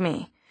directly to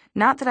me.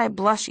 Not that I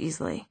blush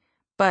easily,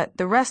 but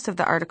the rest of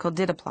the article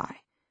did apply.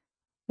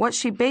 What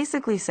she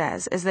basically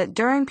says is that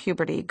during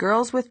puberty,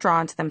 girls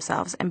withdraw into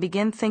themselves and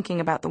begin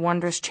thinking about the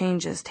wondrous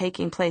changes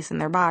taking place in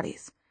their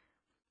bodies.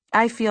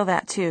 I feel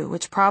that too,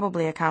 which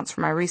probably accounts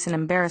for my recent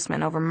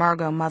embarrassment over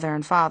Margot, Mother,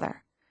 and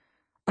Father.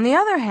 On the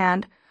other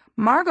hand,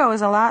 Margot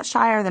is a lot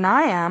shyer than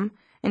I am,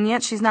 and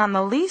yet she's not in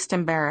the least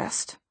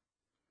embarrassed.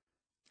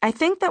 I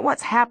think that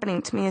what's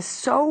happening to me is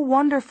so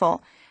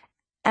wonderful,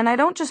 and I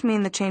don't just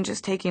mean the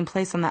changes taking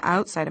place on the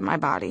outside of my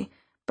body,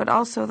 but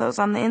also those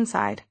on the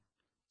inside.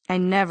 I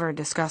never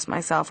discuss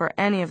myself or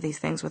any of these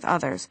things with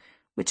others,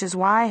 which is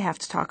why I have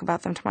to talk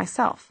about them to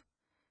myself.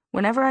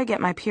 Whenever I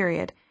get my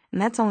period,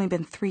 and that's only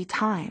been 3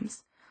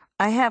 times,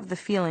 I have the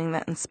feeling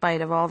that in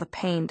spite of all the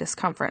pain,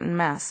 discomfort, and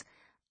mess,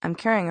 I'm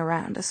carrying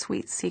around a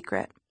sweet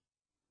secret.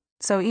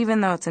 So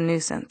even though it's a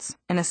nuisance,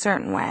 in a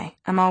certain way,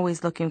 I'm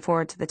always looking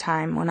forward to the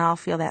time when I'll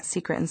feel that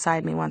secret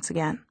inside me once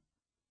again.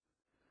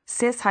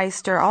 Sis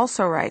Heister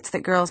also writes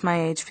that girls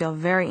my age feel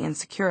very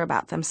insecure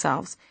about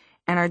themselves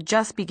and are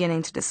just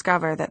beginning to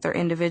discover that they're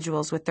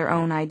individuals with their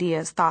own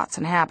ideas, thoughts,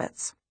 and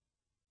habits.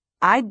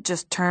 I'd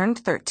just turned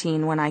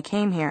 13 when I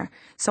came here,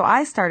 so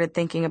I started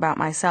thinking about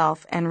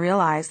myself and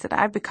realized that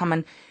I've become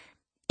an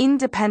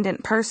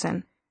independent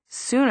person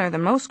sooner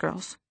than most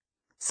girls.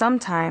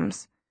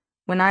 Sometimes,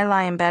 when I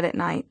lie in bed at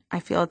night, I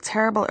feel a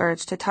terrible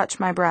urge to touch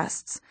my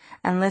breasts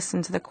and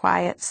listen to the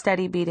quiet,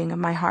 steady beating of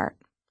my heart.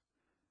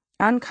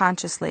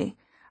 Unconsciously,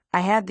 I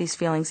had these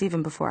feelings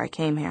even before I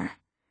came here.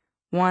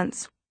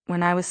 Once,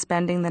 when I was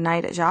spending the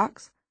night at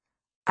Jacques',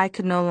 I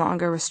could no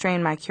longer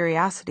restrain my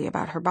curiosity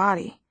about her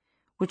body,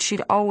 which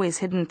she'd always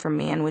hidden from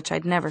me and which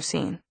I'd never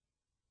seen.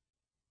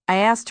 I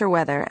asked her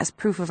whether, as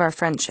proof of our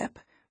friendship,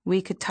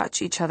 we could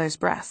touch each other's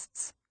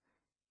breasts.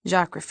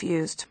 Jacques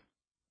refused.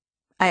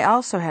 I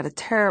also had a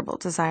terrible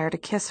desire to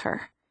kiss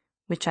her,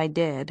 which I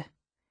did.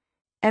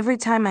 Every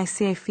time I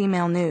see a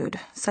female nude,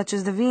 such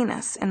as the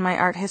Venus in my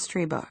art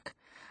history book,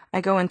 I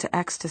go into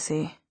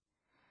ecstasy.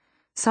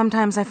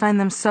 Sometimes I find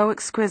them so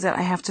exquisite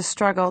I have to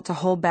struggle to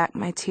hold back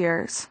my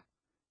tears.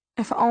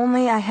 If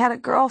only I had a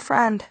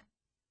girlfriend.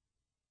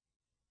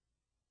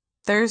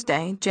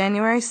 Thursday,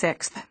 January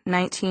 6th,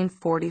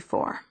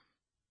 1944.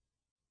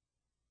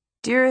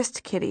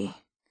 Dearest Kitty,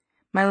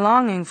 my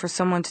longing for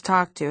someone to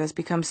talk to has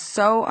become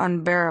so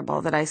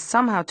unbearable that I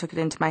somehow took it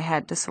into my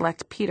head to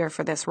select Peter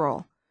for this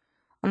role.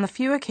 On the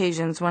few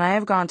occasions when I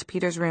have gone to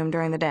Peter's room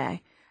during the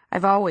day,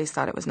 I've always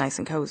thought it was nice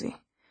and cozy.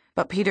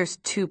 But Peter's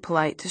too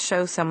polite to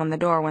show someone the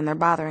door when they're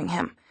bothering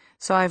him,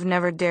 so I've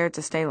never dared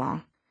to stay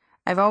long.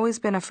 I've always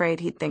been afraid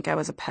he'd think I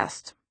was a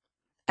pest.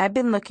 I've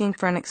been looking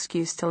for an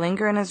excuse to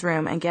linger in his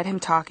room and get him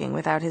talking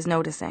without his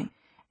noticing,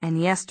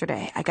 and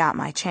yesterday I got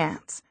my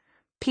chance.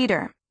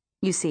 Peter,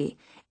 you see,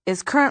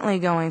 is currently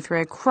going through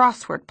a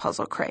crossword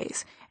puzzle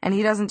craze, and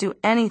he doesn't do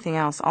anything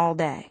else all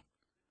day.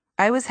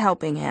 I was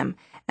helping him,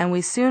 and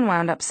we soon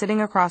wound up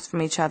sitting across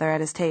from each other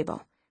at his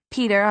table,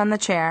 Peter on the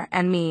chair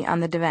and me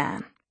on the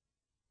divan.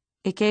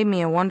 It gave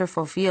me a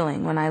wonderful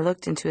feeling when I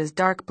looked into his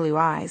dark blue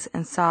eyes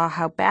and saw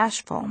how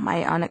bashful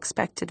my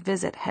unexpected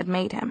visit had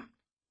made him.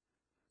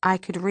 I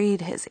could read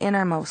his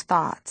innermost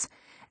thoughts,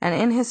 and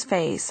in his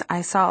face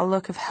I saw a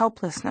look of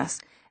helplessness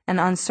and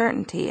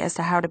uncertainty as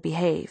to how to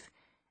behave,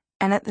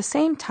 and at the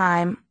same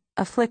time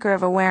a flicker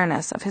of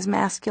awareness of his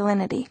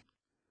masculinity.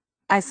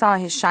 I saw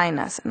his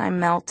shyness, and I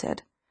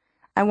melted.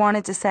 I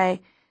wanted to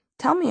say,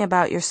 "Tell me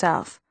about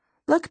yourself.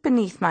 Look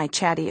beneath my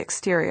chatty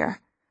exterior."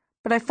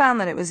 But I found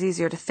that it was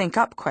easier to think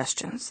up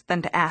questions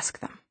than to ask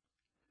them.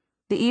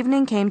 The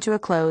evening came to a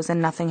close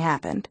and nothing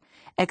happened,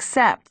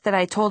 except that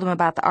I told him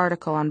about the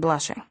article on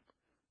blushing.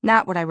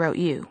 Not what I wrote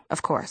you,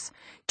 of course,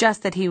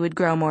 just that he would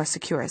grow more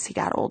secure as he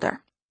got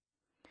older.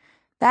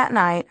 That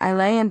night I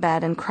lay in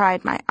bed and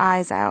cried my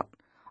eyes out,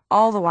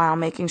 all the while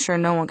making sure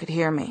no one could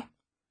hear me.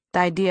 The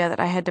idea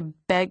that I had to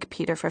beg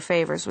Peter for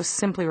favors was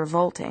simply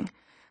revolting,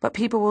 but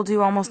people will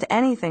do almost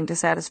anything to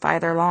satisfy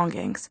their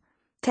longings.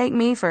 Take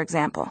me, for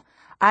example.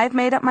 I've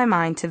made up my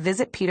mind to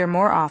visit Peter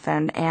more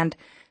often and,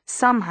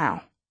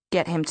 somehow,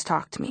 get him to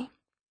talk to me.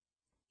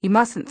 You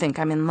mustn't think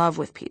I'm in love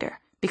with Peter,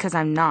 because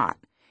I'm not.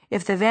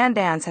 If the Van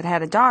Dans had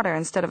had a daughter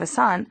instead of a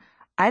son,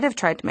 I'd have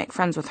tried to make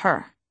friends with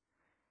her.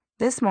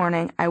 This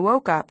morning, I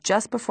woke up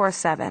just before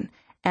 7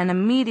 and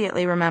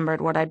immediately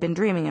remembered what I'd been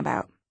dreaming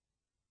about.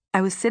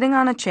 I was sitting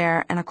on a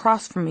chair, and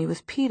across from me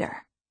was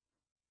Peter.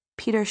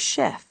 Peter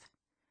Schiff.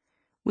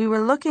 We were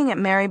looking at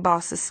Mary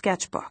Boss's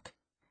sketchbook.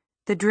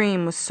 The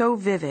dream was so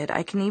vivid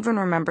I can even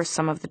remember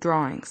some of the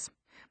drawings.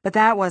 But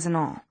that wasn't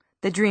all.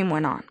 The dream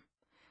went on.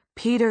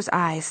 Peter's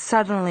eyes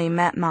suddenly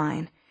met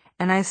mine,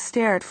 and I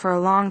stared for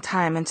a long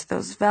time into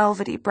those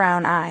velvety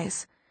brown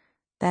eyes.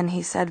 Then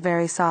he said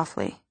very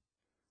softly,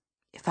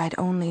 "If I'd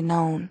only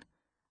known,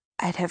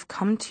 I'd have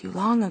come to you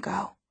long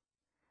ago."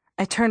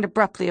 I turned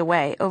abruptly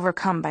away,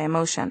 overcome by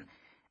emotion,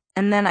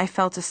 and then I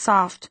felt a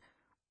soft,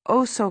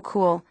 oh so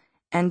cool,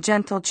 and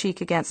gentle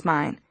cheek against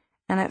mine,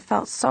 and it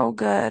felt so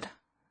good.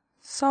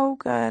 So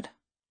good.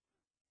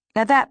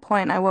 At that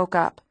point, I woke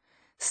up,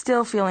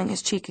 still feeling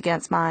his cheek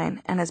against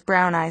mine and his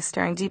brown eyes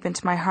staring deep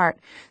into my heart,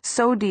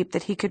 so deep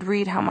that he could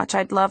read how much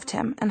I'd loved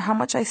him and how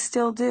much I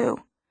still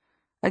do.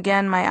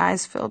 Again, my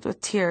eyes filled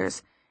with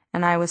tears,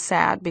 and I was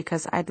sad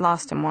because I'd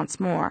lost him once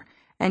more,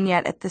 and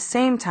yet at the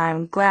same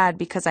time glad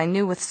because I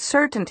knew with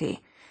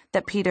certainty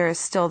that Peter is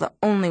still the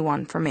only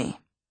one for me.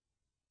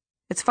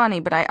 It's funny,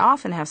 but I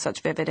often have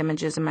such vivid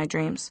images in my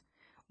dreams.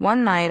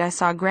 One night I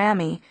saw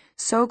Grammy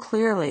so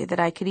clearly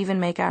that I could even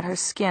make out her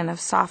skin of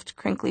soft,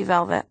 crinkly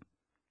velvet.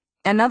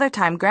 Another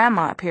time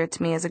Grandma appeared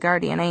to me as a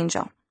guardian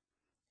angel.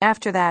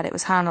 After that it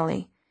was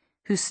Hanali,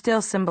 who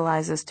still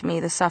symbolizes to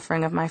me the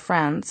suffering of my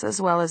friends as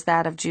well as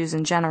that of Jews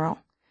in general,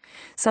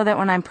 so that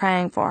when I'm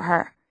praying for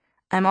her,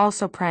 I'm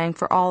also praying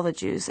for all the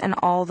Jews and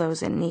all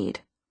those in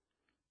need.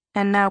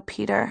 And now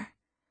Peter,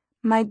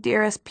 my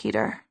dearest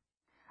Peter,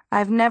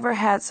 I've never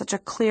had such a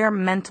clear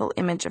mental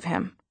image of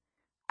him.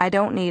 I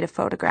don't need a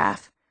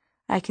photograph.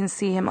 I can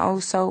see him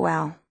oh so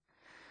well.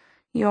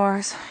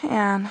 Yours,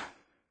 Anne.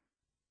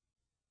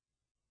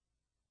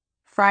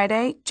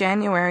 Friday,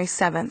 January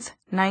 7th,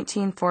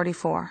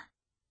 1944.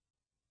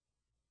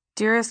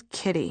 Dearest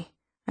Kitty,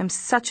 I'm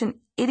such an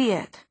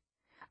idiot.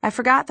 I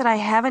forgot that I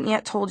haven't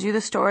yet told you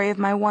the story of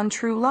my one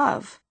true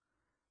love.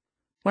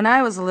 When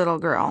I was a little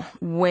girl,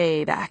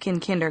 way back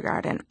in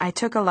kindergarten, I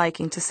took a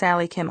liking to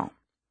Sally Kimmel.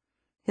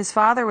 His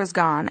father was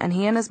gone, and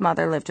he and his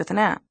mother lived with an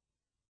aunt.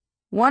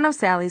 One of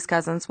Sally's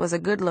cousins was a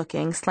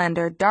good-looking,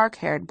 slender,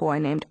 dark-haired boy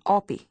named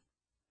Alpy,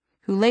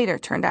 who later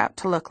turned out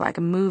to look like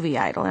a movie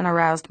idol and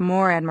aroused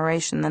more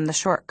admiration than the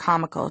short,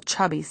 comical,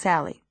 chubby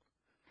Sally.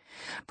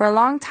 For a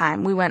long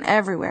time, we went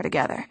everywhere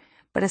together,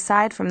 but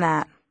aside from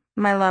that,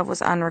 my love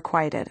was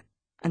unrequited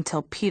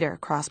until Peter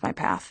crossed my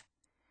path.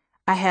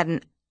 I had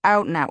an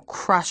out-and-out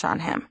crush on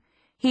him.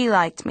 He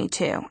liked me,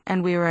 too,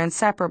 and we were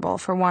inseparable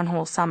for one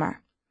whole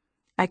summer.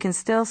 I can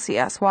still see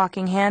us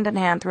walking hand in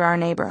hand through our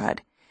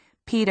neighborhood,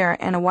 Peter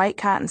in a white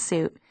cotton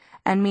suit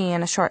and me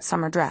in a short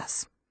summer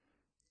dress.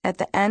 At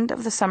the end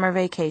of the summer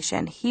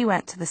vacation, he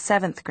went to the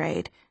 7th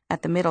grade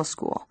at the middle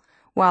school,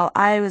 while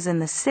I was in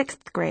the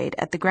 6th grade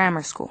at the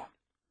grammar school.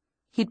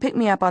 He'd pick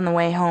me up on the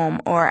way home,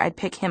 or I'd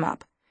pick him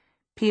up.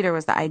 Peter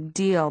was the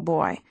ideal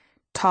boy,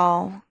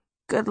 tall,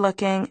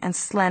 good-looking, and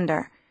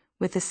slender,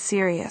 with a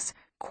serious,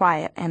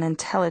 quiet, and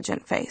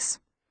intelligent face.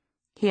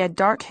 He had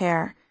dark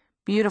hair,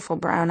 beautiful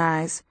brown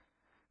eyes,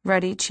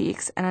 ruddy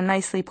cheeks, and a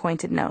nicely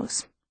pointed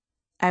nose.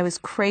 I was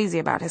crazy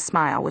about his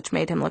smile, which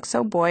made him look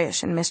so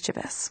boyish and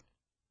mischievous.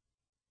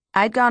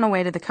 I'd gone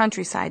away to the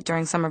countryside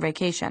during summer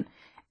vacation,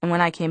 and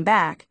when I came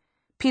back,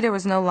 Peter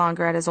was no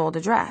longer at his old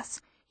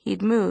address.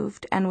 He'd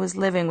moved and was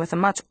living with a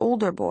much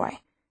older boy,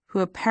 who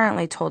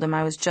apparently told him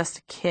I was just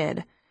a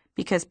kid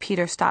because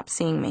Peter stopped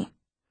seeing me.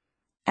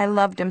 I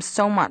loved him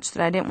so much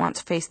that I didn't want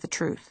to face the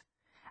truth.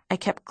 I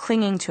kept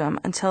clinging to him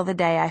until the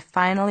day I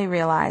finally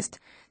realized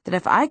that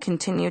if I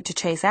continued to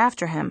chase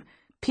after him,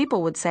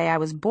 people would say I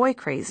was boy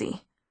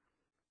crazy.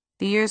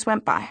 The years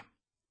went by.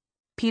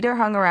 Peter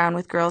hung around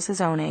with girls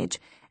his own age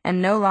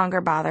and no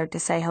longer bothered to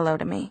say hello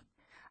to me.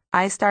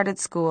 I started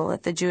school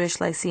at the Jewish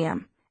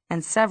Lyceum,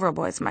 and several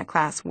boys in my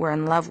class were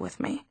in love with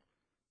me.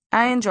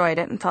 I enjoyed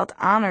it and felt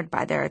honored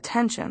by their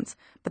attentions,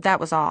 but that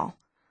was all.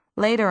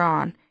 Later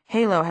on,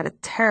 Halo had a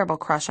terrible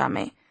crush on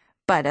me,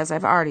 but as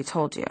I've already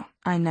told you,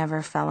 I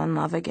never fell in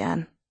love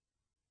again.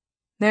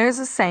 There's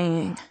a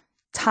saying,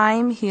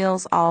 time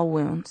heals all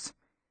wounds.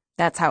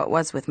 That's how it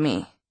was with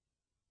me.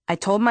 I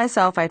told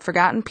myself I'd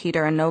forgotten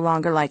Peter and no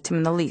longer liked him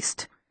in the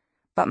least,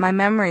 but my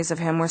memories of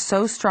him were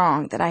so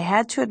strong that I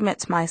had to admit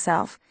to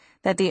myself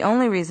that the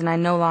only reason I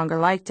no longer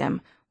liked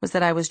him was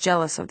that I was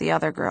jealous of the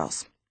other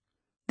girls.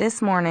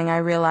 This morning I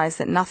realized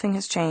that nothing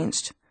has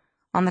changed.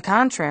 On the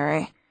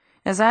contrary,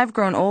 as I've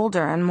grown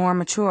older and more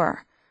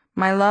mature,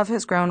 my love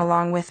has grown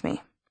along with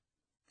me.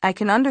 I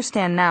can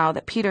understand now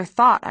that Peter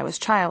thought I was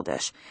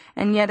childish,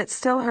 and yet it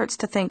still hurts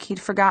to think he'd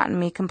forgotten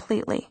me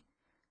completely.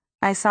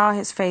 I saw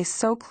his face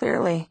so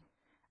clearly.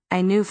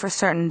 I knew for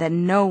certain that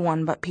no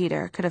one but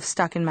Peter could have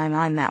stuck in my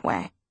mind that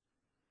way.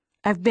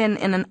 I've been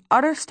in an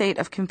utter state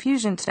of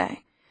confusion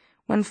today.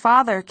 When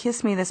Father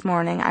kissed me this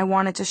morning, I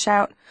wanted to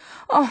shout,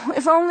 "Oh,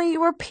 if only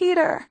you were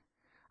Peter!"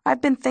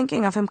 I've been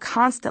thinking of him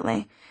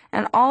constantly,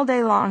 and all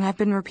day long I've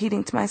been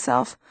repeating to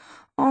myself,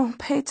 "Oh,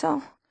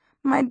 Petal,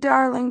 my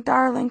darling,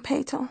 darling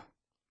Petal."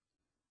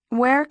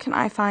 Where can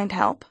I find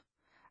help?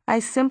 I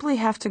simply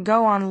have to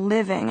go on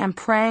living and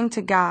praying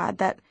to God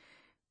that,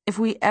 if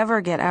we ever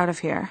get out of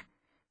here,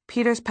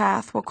 Peter's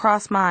path will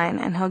cross mine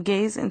and he'll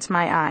gaze into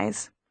my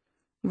eyes,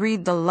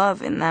 read the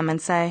love in them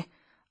and say,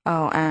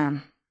 "Oh,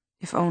 Anne,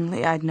 if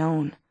only I'd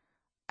known,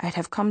 I'd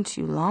have come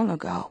to you long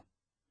ago."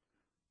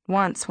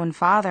 Once, when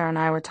Father and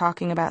I were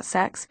talking about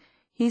sex,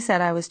 he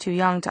said I was too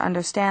young to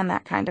understand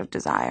that kind of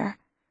desire.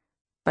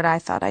 But I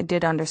thought I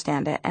did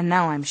understand it, and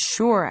now I'm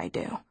sure I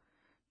do.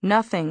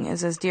 Nothing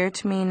is as dear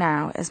to me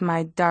now as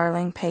my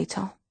darling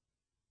Petal.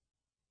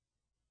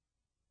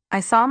 I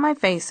saw my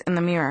face in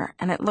the mirror,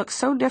 and it looked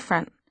so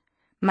different.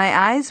 My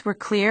eyes were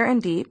clear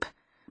and deep,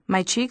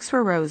 my cheeks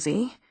were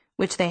rosy,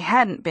 which they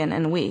hadn't been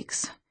in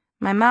weeks.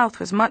 My mouth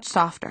was much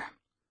softer.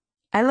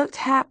 I looked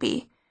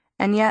happy,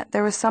 and yet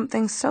there was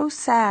something so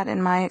sad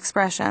in my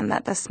expression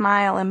that the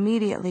smile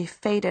immediately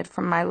faded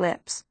from my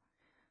lips.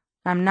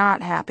 I'm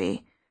not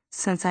happy,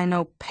 since I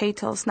know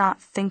Petal's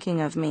not thinking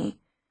of me,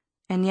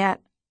 and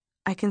yet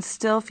I can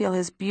still feel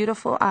his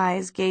beautiful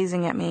eyes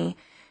gazing at me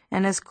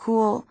and his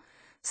cool,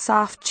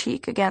 soft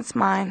cheek against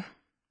mine.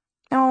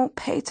 Oh,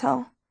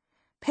 Petal,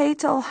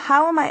 Petal,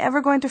 how am I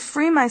ever going to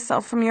free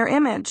myself from your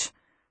image?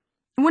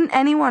 Wouldn't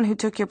anyone who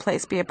took your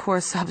place be a poor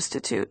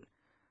substitute?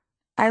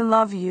 I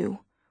love you,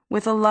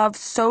 with a love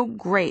so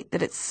great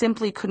that it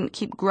simply couldn't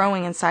keep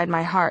growing inside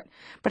my heart,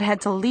 but had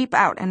to leap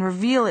out and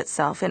reveal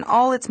itself in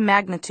all its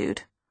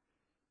magnitude.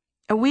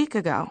 A week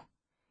ago,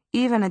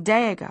 even a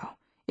day ago,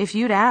 if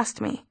you'd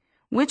asked me,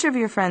 which of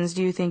your friends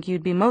do you think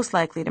you'd be most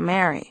likely to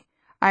marry,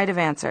 I'd have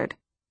answered,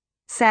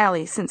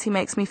 Sally, since he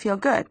makes me feel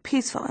good,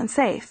 peaceful, and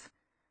safe.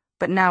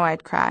 But now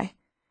I'd cry,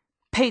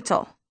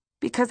 Petal,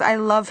 because I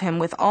love him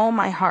with all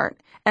my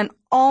heart and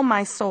all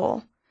my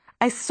soul.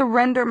 I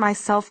surrender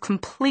myself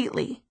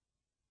completely,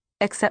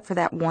 except for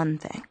that one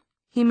thing.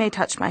 He may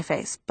touch my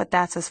face, but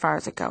that's as far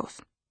as it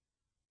goes.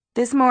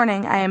 This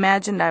morning I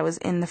imagined I was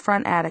in the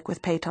front attic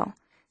with Petal,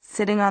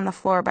 sitting on the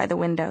floor by the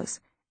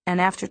windows,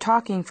 and after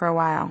talking for a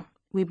while,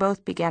 we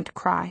both began to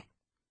cry.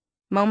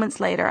 Moments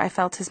later I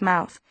felt his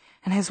mouth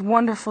and his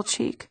wonderful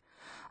cheek.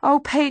 "Oh,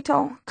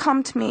 Petal,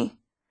 come to me.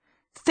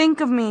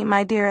 Think of me,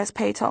 my dearest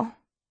Petal."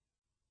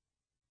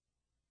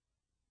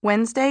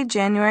 Wednesday,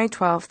 January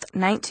 12th,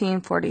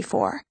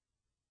 1944.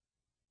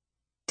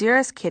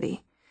 Dearest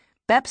Kitty,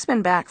 Bep's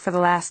been back for the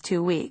last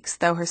 2 weeks,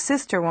 though her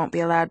sister won't be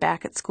allowed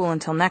back at school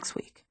until next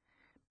week.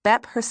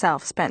 Bep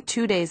herself spent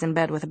 2 days in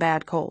bed with a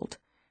bad cold.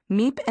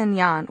 Miep and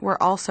Jan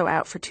were also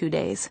out for 2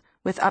 days,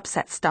 with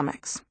upset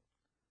stomachs.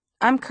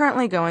 I'm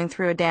currently going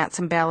through a dance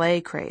and ballet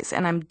craze,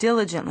 and I'm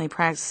diligently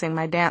practicing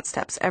my dance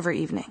steps every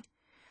evening.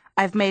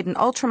 I've made an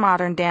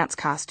ultra-modern dance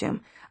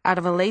costume out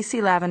of a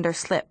lacy lavender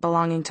slip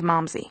belonging to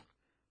Momsy.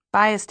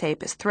 Bias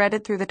tape is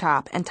threaded through the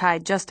top and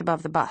tied just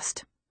above the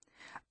bust.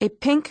 A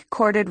pink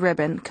corded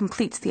ribbon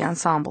completes the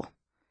ensemble.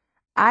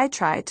 I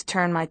tried to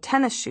turn my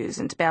tennis shoes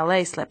into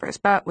ballet slippers,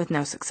 but with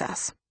no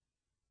success.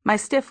 My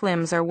stiff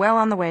limbs are well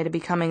on the way to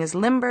becoming as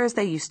limber as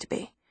they used to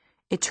be.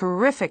 A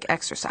terrific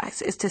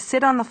exercise is to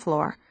sit on the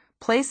floor,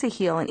 place a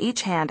heel in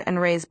each hand, and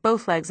raise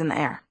both legs in the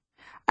air.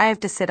 I have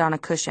to sit on a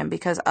cushion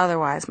because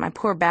otherwise my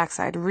poor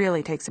backside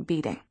really takes a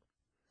beating.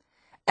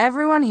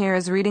 Everyone here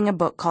is reading a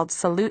book called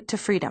Salute to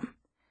Freedom.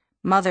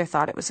 Mother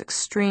thought it was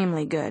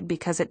extremely good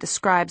because it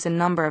describes a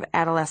number of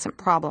adolescent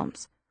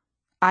problems.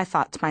 I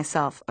thought to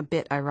myself, a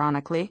bit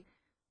ironically,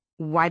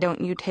 why don't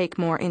you take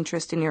more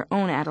interest in your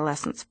own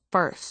adolescence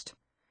first?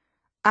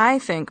 I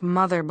think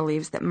Mother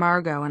believes that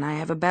Margot and I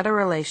have a better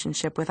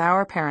relationship with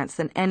our parents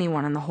than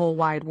anyone in the whole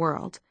wide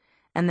world,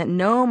 and that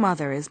no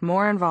mother is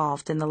more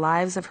involved in the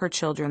lives of her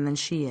children than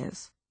she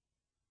is.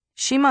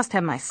 She must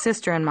have my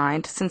sister in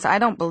mind, since I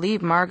don't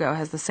believe Margot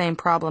has the same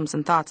problems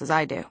and thoughts as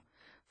I do.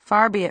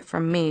 Far be it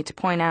from me to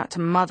point out to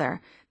Mother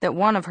that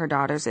one of her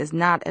daughters is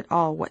not at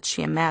all what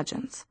she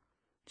imagines.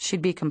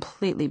 She'd be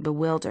completely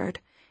bewildered,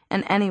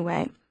 and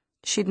anyway,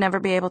 she'd never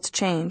be able to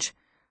change.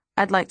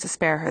 I'd like to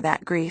spare her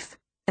that grief,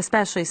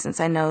 especially since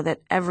I know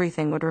that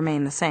everything would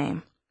remain the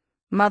same.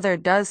 Mother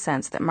does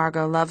sense that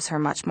Margot loves her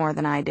much more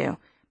than I do,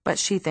 but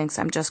she thinks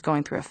I'm just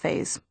going through a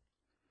phase.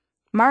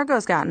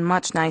 Margot's gotten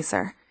much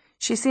nicer.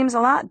 She seems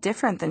a lot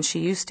different than she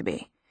used to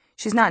be.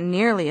 She's not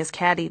nearly as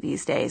catty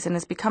these days and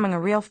is becoming a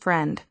real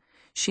friend.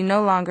 She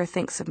no longer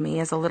thinks of me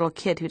as a little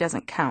kid who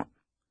doesn't count.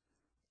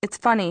 It's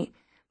funny,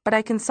 but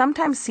I can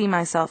sometimes see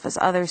myself as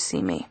others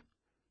see me.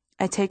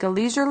 I take a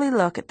leisurely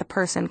look at the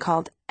person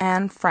called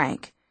Anne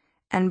Frank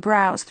and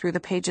browse through the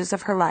pages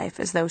of her life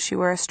as though she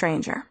were a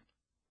stranger.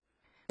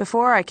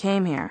 Before I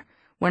came here,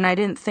 when I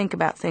didn't think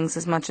about things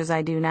as much as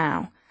I do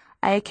now,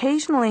 I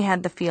occasionally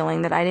had the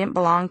feeling that I didn't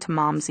belong to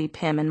Momsy,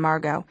 Pim, and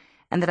Margot,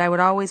 and that I would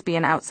always be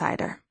an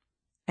outsider.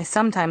 I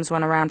sometimes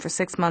went around for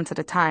 6 months at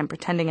a time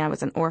pretending I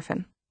was an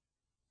orphan.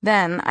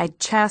 Then I'd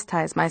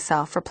chastise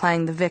myself for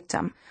playing the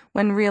victim,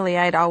 when really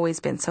I'd always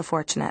been so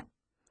fortunate.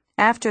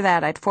 After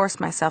that, I'd force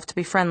myself to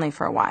be friendly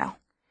for a while.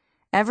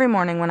 Every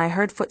morning when I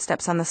heard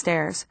footsteps on the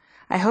stairs,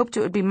 I hoped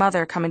it would be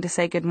Mother coming to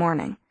say good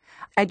morning.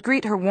 I'd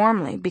greet her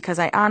warmly because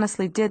I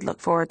honestly did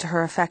look forward to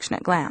her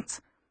affectionate glance.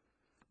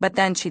 But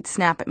then she'd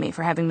snap at me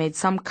for having made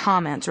some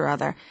comment or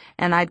other,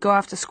 and I'd go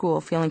off to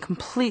school feeling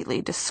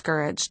completely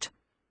discouraged.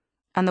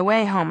 On the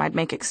way home, I'd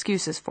make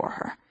excuses for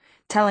her,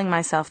 telling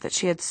myself that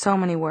she had so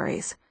many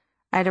worries.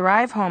 I'd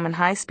arrive home in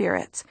high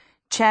spirits,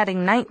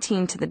 chatting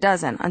 19 to the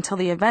dozen until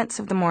the events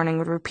of the morning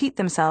would repeat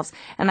themselves,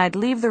 and I'd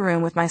leave the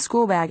room with my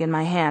school bag in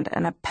my hand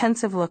and a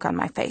pensive look on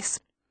my face.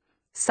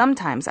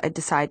 Sometimes I'd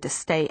decide to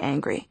stay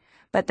angry,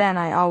 but then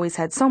I always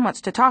had so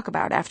much to talk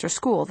about after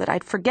school that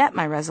I'd forget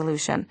my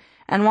resolution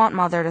and want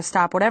Mother to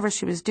stop whatever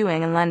she was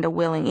doing and lend a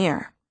willing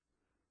ear.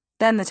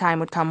 Then the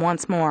time would come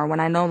once more when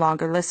I no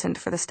longer listened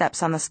for the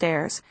steps on the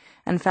stairs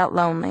and felt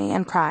lonely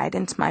and cried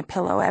into my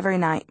pillow every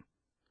night.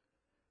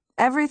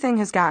 Everything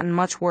has gotten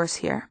much worse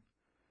here,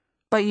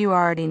 but you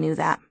already knew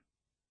that.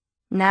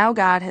 Now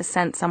God has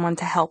sent someone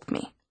to help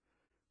me.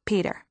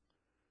 Peter.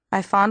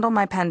 I fondle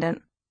my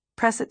pendant,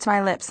 press it to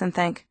my lips, and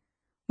think,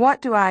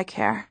 what do I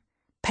care?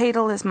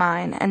 Petal is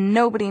mine, and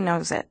nobody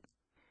knows it.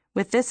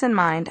 With this in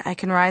mind, I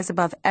can rise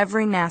above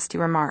every nasty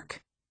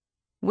remark.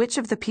 Which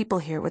of the people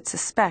here would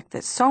suspect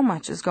that so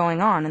much is going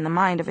on in the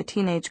mind of a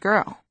teenage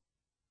girl?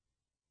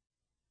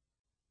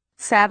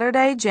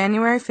 Saturday,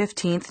 January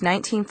 15th,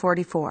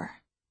 1944.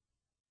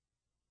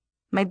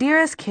 My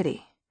dearest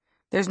Kitty,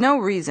 there's no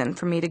reason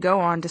for me to go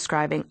on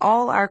describing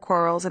all our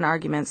quarrels and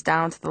arguments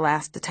down to the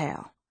last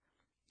detail.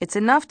 It's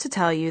enough to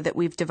tell you that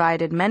we've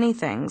divided many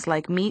things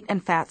like meat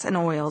and fats and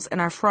oils and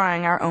are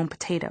frying our own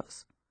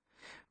potatoes.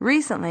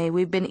 Recently,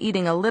 we've been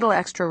eating a little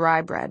extra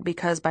rye bread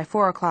because by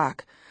 4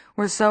 o'clock,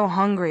 we're so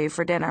hungry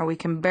for dinner we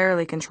can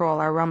barely control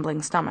our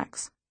rumbling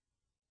stomachs.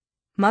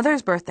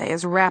 Mother's birthday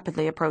is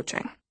rapidly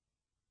approaching.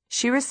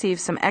 She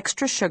received some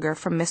extra sugar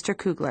from Mr.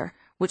 Kugler,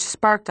 which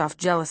sparked off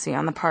jealousy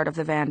on the part of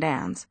the Van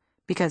Dans,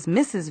 because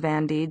Mrs.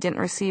 Van D didn't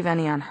receive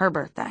any on her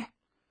birthday.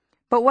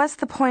 But what's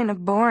the point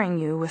of boring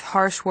you with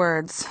harsh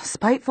words,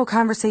 spiteful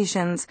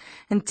conversations,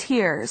 and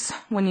tears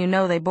when you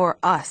know they bore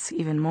us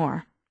even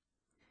more?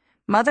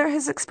 Mother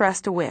has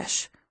expressed a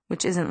wish,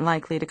 which isn't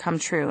likely to come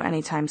true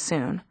anytime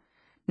soon,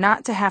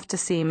 not to have to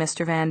see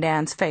Mr. Van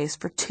Dan's face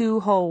for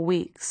 2 whole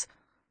weeks.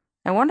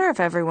 I wonder if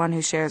everyone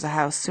who shares a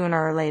house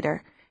sooner or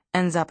later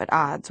ends up at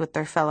odds with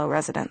their fellow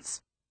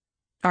residents.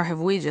 Or have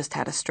we just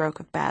had a stroke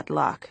of bad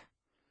luck?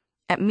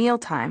 At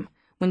mealtime,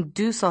 when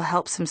Dussel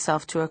helps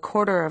himself to a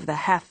quarter of the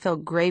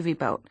half-filled gravy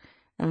boat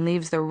and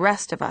leaves the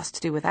rest of us to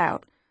do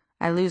without,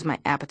 I lose my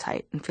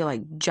appetite and feel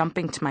like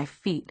jumping to my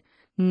feet,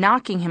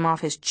 knocking him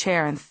off his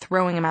chair and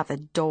throwing him out the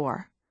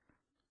door.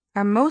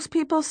 Are most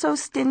people so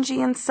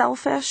stingy and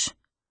selfish?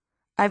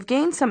 I've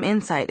gained some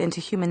insight into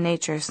human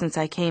nature since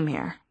I came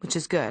here, which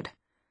is good,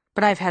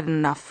 but I've had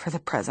enough for the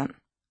present.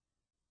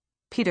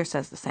 Peter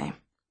says the same.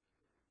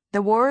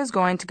 The war is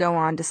going to go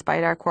on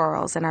despite our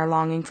quarrels and our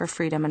longing for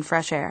freedom and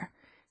fresh air,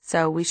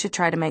 so we should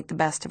try to make the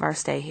best of our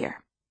stay here.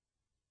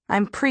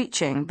 I'm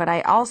preaching, but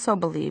I also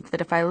believe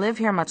that if I live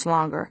here much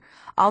longer,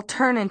 I'll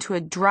turn into a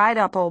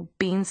dried-up old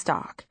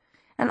beanstalk,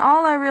 and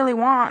all I really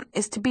want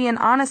is to be an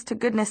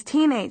honest-to-goodness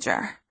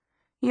teenager.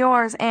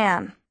 Yours,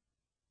 Anne.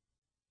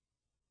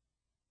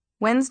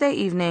 Wednesday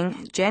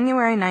evening,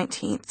 January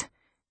 19th,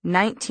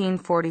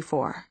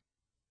 1944.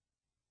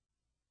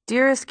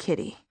 Dearest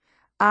Kitty,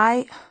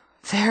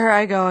 there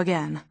I go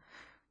again.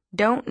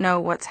 Don't know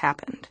what's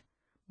happened,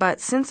 but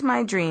since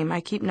my dream,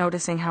 I keep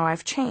noticing how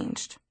I've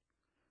changed.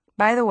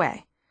 By the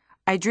way,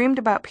 I dreamed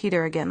about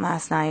Peter again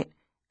last night,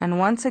 and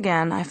once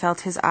again I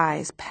felt his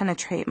eyes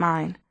penetrate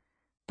mine,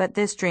 but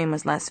this dream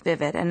was less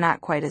vivid and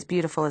not quite as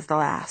beautiful as the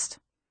last.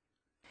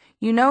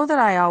 You know that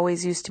I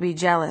always used to be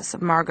jealous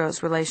of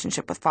Margot's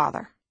relationship with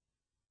Father.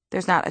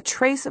 There's not a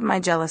trace of my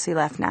jealousy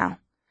left now.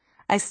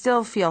 I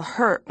still feel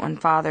hurt when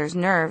Father's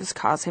nerves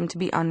cause him to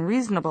be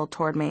unreasonable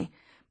toward me,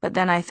 but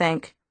then I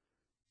think,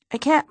 I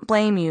can't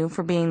blame you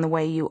for being the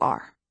way you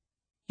are.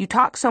 You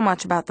talk so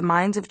much about the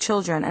minds of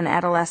children and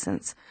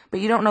adolescents,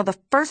 but you don't know the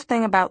first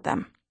thing about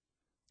them.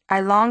 I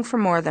long for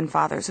more than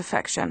Father's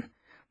affection,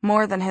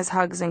 more than his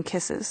hugs and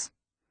kisses.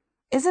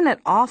 Isn't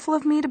it awful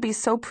of me to be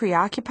so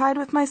preoccupied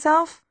with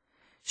myself?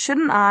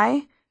 Shouldn't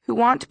I, who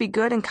want to be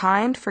good and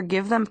kind,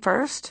 forgive them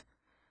first?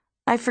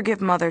 I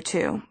forgive Mother,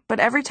 too, but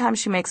every time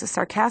she makes a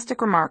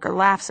sarcastic remark or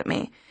laughs at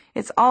me,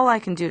 it's all I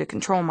can do to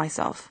control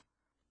myself.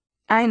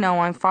 I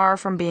know I'm far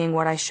from being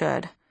what I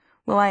should.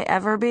 Will I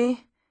ever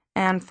be?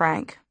 Anne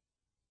Frank.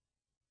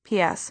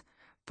 P.S.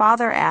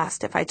 Father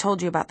asked if I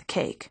told you about the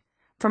cake.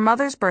 For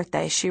Mother's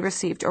birthday, she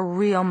received a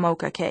real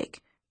mocha cake,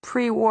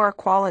 pre-war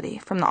quality,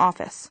 from the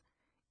office.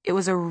 It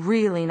was a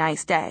really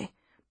nice day,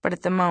 but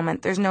at the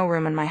moment there's no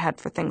room in my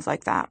head for things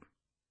like that.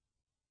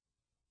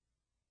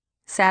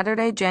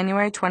 Saturday,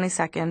 January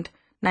 22nd,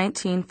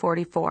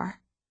 1944.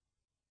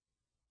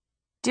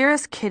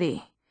 Dearest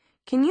Kitty,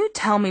 can you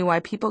tell me why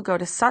people go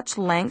to such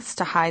lengths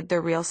to hide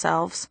their real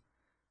selves?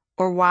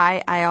 Or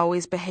why I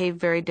always behave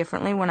very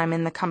differently when I'm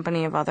in the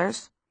company of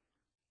others?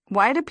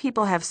 Why do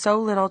people have so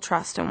little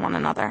trust in one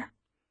another?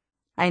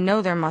 I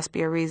know there must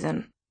be a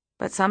reason,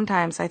 but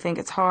sometimes I think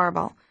it's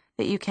horrible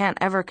that you can't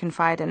ever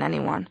confide in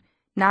anyone,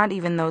 not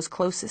even those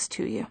closest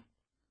to you.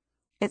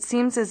 It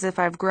seems as if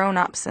I've grown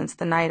up since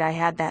the night I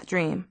had that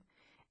dream,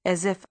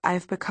 as if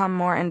I've become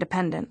more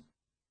independent.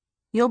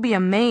 You'll be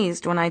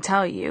amazed when I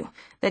tell you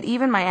that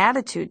even my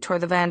attitude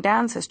toward the Van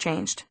Dans has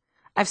changed.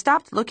 I've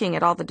stopped looking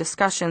at all the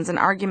discussions and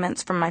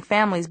arguments from my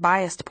family's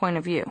biased point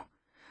of view.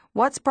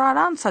 What's brought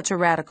on such a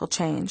radical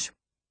change?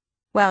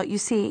 Well, you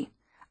see,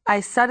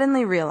 I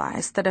suddenly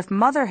realized that if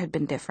Mother had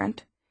been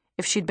different,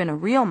 if she'd been a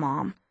real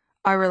mom,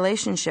 our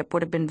relationship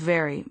would have been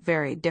very,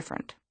 very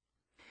different.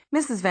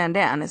 Mrs. Van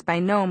Dan is by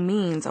no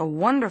means a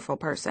wonderful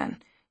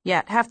person,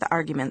 yet half the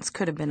arguments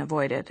could have been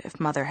avoided if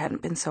Mother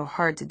hadn't been so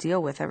hard to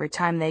deal with every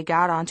time they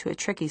got onto a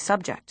tricky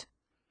subject.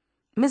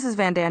 Mrs.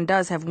 Van Dan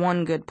does have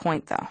one good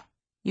point, though.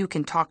 You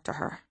can talk to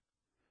her.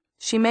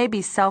 She may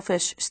be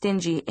selfish,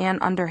 stingy, and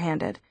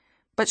underhanded,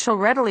 but she'll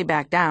readily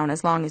back down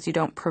as long as you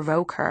don't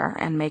provoke her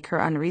and make her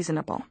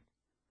unreasonable.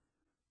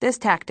 This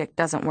tactic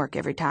doesn't work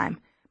every time,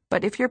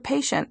 but if you're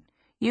patient,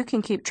 you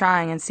can keep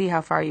trying and see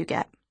how far you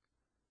get.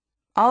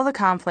 All the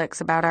conflicts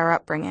about our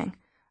upbringing,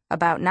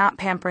 about not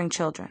pampering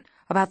children,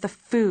 about the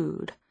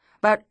food,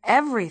 about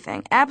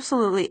everything,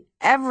 absolutely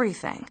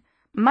everything,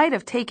 might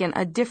have taken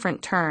a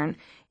different turn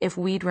if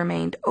we'd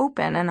remained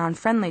open and on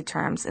friendly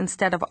terms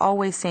instead of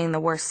always seeing the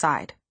worst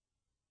side.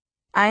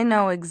 I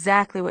know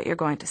exactly what you're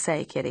going to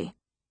say, Kitty.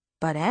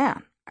 But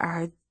Anne,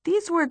 are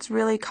these words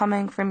really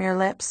coming from your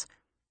lips?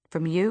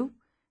 From you,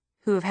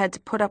 who have had to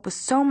put up with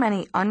so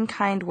many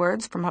unkind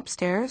words from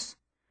upstairs?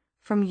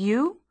 From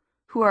you,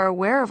 who are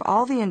aware of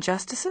all the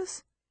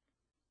injustices?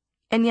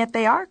 And yet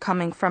they are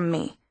coming from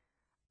me.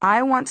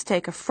 I want to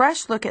take a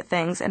fresh look at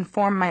things and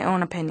form my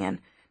own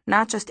opinion,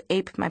 not just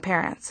ape my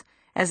parents,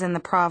 as in the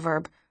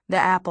proverb, the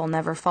apple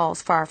never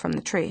falls far from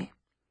the tree.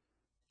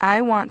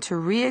 I want to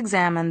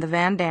re-examine the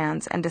Van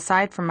Dans and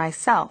decide for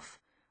myself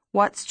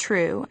what's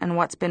true and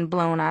what's been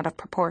blown out of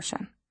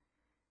proportion.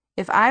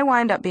 If I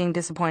wind up being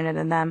disappointed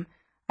in them,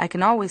 I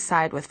can always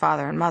side with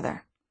Father and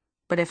Mother.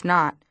 But if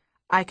not,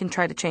 I can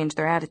try to change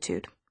their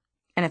attitude.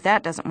 And if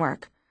that doesn't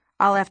work,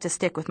 I'll have to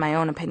stick with my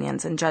own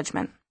opinions and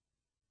judgment.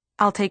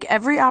 I'll take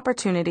every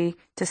opportunity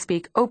to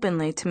speak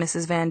openly to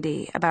Mrs. Van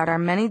D. about our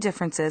many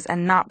differences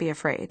and not be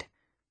afraid,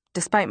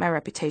 despite my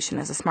reputation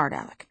as a smart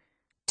aleck,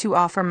 to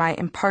offer my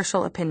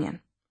impartial opinion.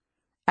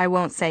 I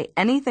won't say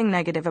anything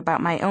negative about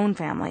my own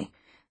family,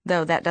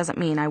 though that doesn't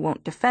mean I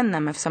won't defend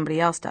them if somebody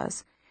else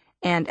does.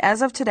 And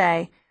as of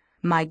today,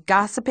 my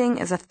gossiping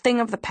is a thing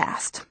of the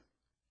past.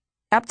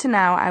 Up to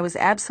now, I was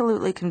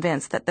absolutely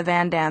convinced that the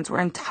Van Dans were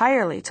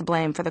entirely to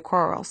blame for the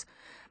quarrels,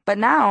 but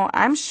now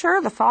I'm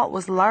sure the fault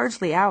was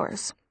largely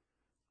ours.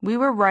 We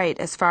were right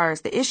as far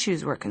as the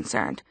issues were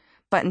concerned,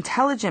 but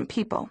intelligent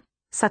people,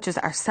 such as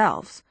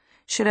ourselves,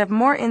 should have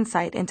more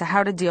insight into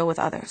how to deal with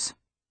others.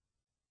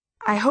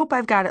 I hope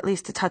I've got at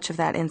least a touch of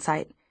that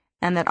insight,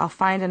 and that I'll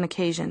find an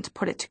occasion to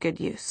put it to good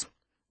use.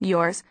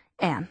 Yours,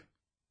 Anne.